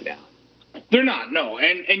team right now. They're not, no.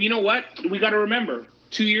 And you know what? We got to remember,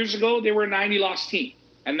 2 years ago, they were a 90-loss team.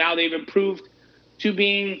 And now they've improved to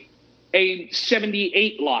being a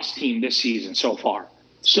 78-loss team this season so far.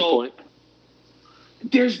 So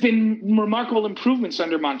there's been remarkable improvements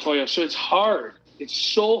under Montoya. So it's hard. It's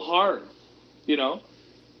so hard,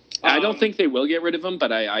 I don't think they will get rid of him,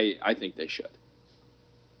 but I think they should.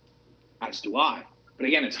 As do I. But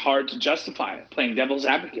again, it's hard to justify it. Playing devil's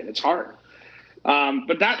advocate, it's hard.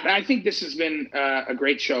 But I think this has been a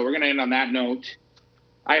great show. We're going to end on that note.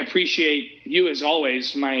 I appreciate you as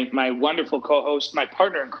always, my wonderful co-host, my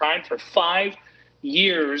partner in crime for 5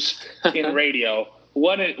 years in radio.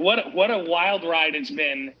 What a wild ride it's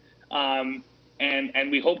been,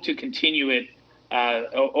 and we hope to continue it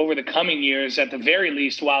over the coming years, at the very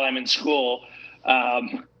least while I'm in school,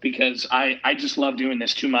 because I just love doing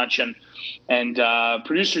this too much. And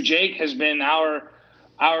producer Jake has been our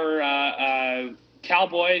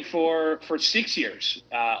cowboy for 6 years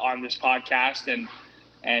on this podcast,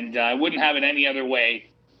 and I wouldn't have it any other way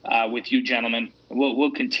with you gentlemen.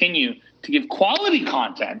 We'll continue to give quality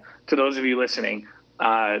content to those of you listening.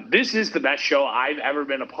 This is the best show I've ever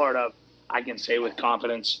been a part of, I can say with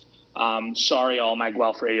confidence. Sorry, all my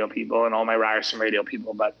Guelph radio people and all my Ryerson radio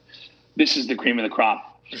people, but this is the cream of the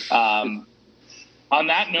crop. On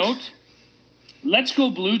that note, let's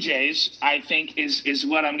go Blue Jays, I think is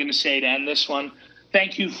what I'm going to say to end this one.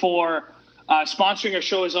 Thank you for sponsoring our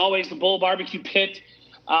show, as always, the Bull Barbecue Pit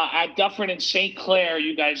at Dufferin and St. Clair.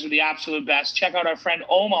 You guys are the absolute best. Check out our friend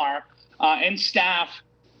Omar and staff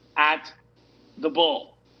at the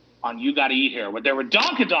Bull on You Gotta Eat Here with their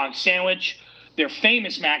Redonkadonk sandwich, their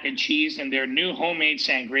famous mac and cheese, and their new homemade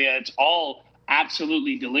sangria. It's all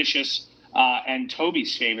absolutely delicious. And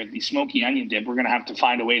Toby's favorite, the smoky onion dip. We're going to have to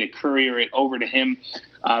find a way to courier it over to him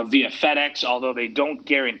via FedEx, although they don't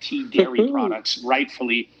guarantee dairy products,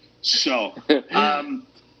 rightfully so.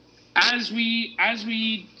 As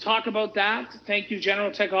we talk about that, thank you,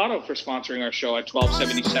 General Tech Auto, for sponsoring our show at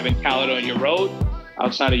 1277 Caledonia Road,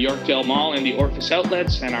 outside of Yorkdale Mall in the Orpheus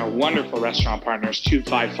Outlets, and our wonderful restaurant partners,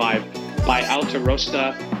 255 by Alta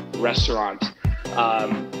Rosta Restaurant.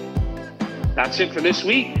 That's it for this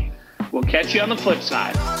week. We'll catch you on the flip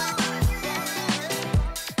side.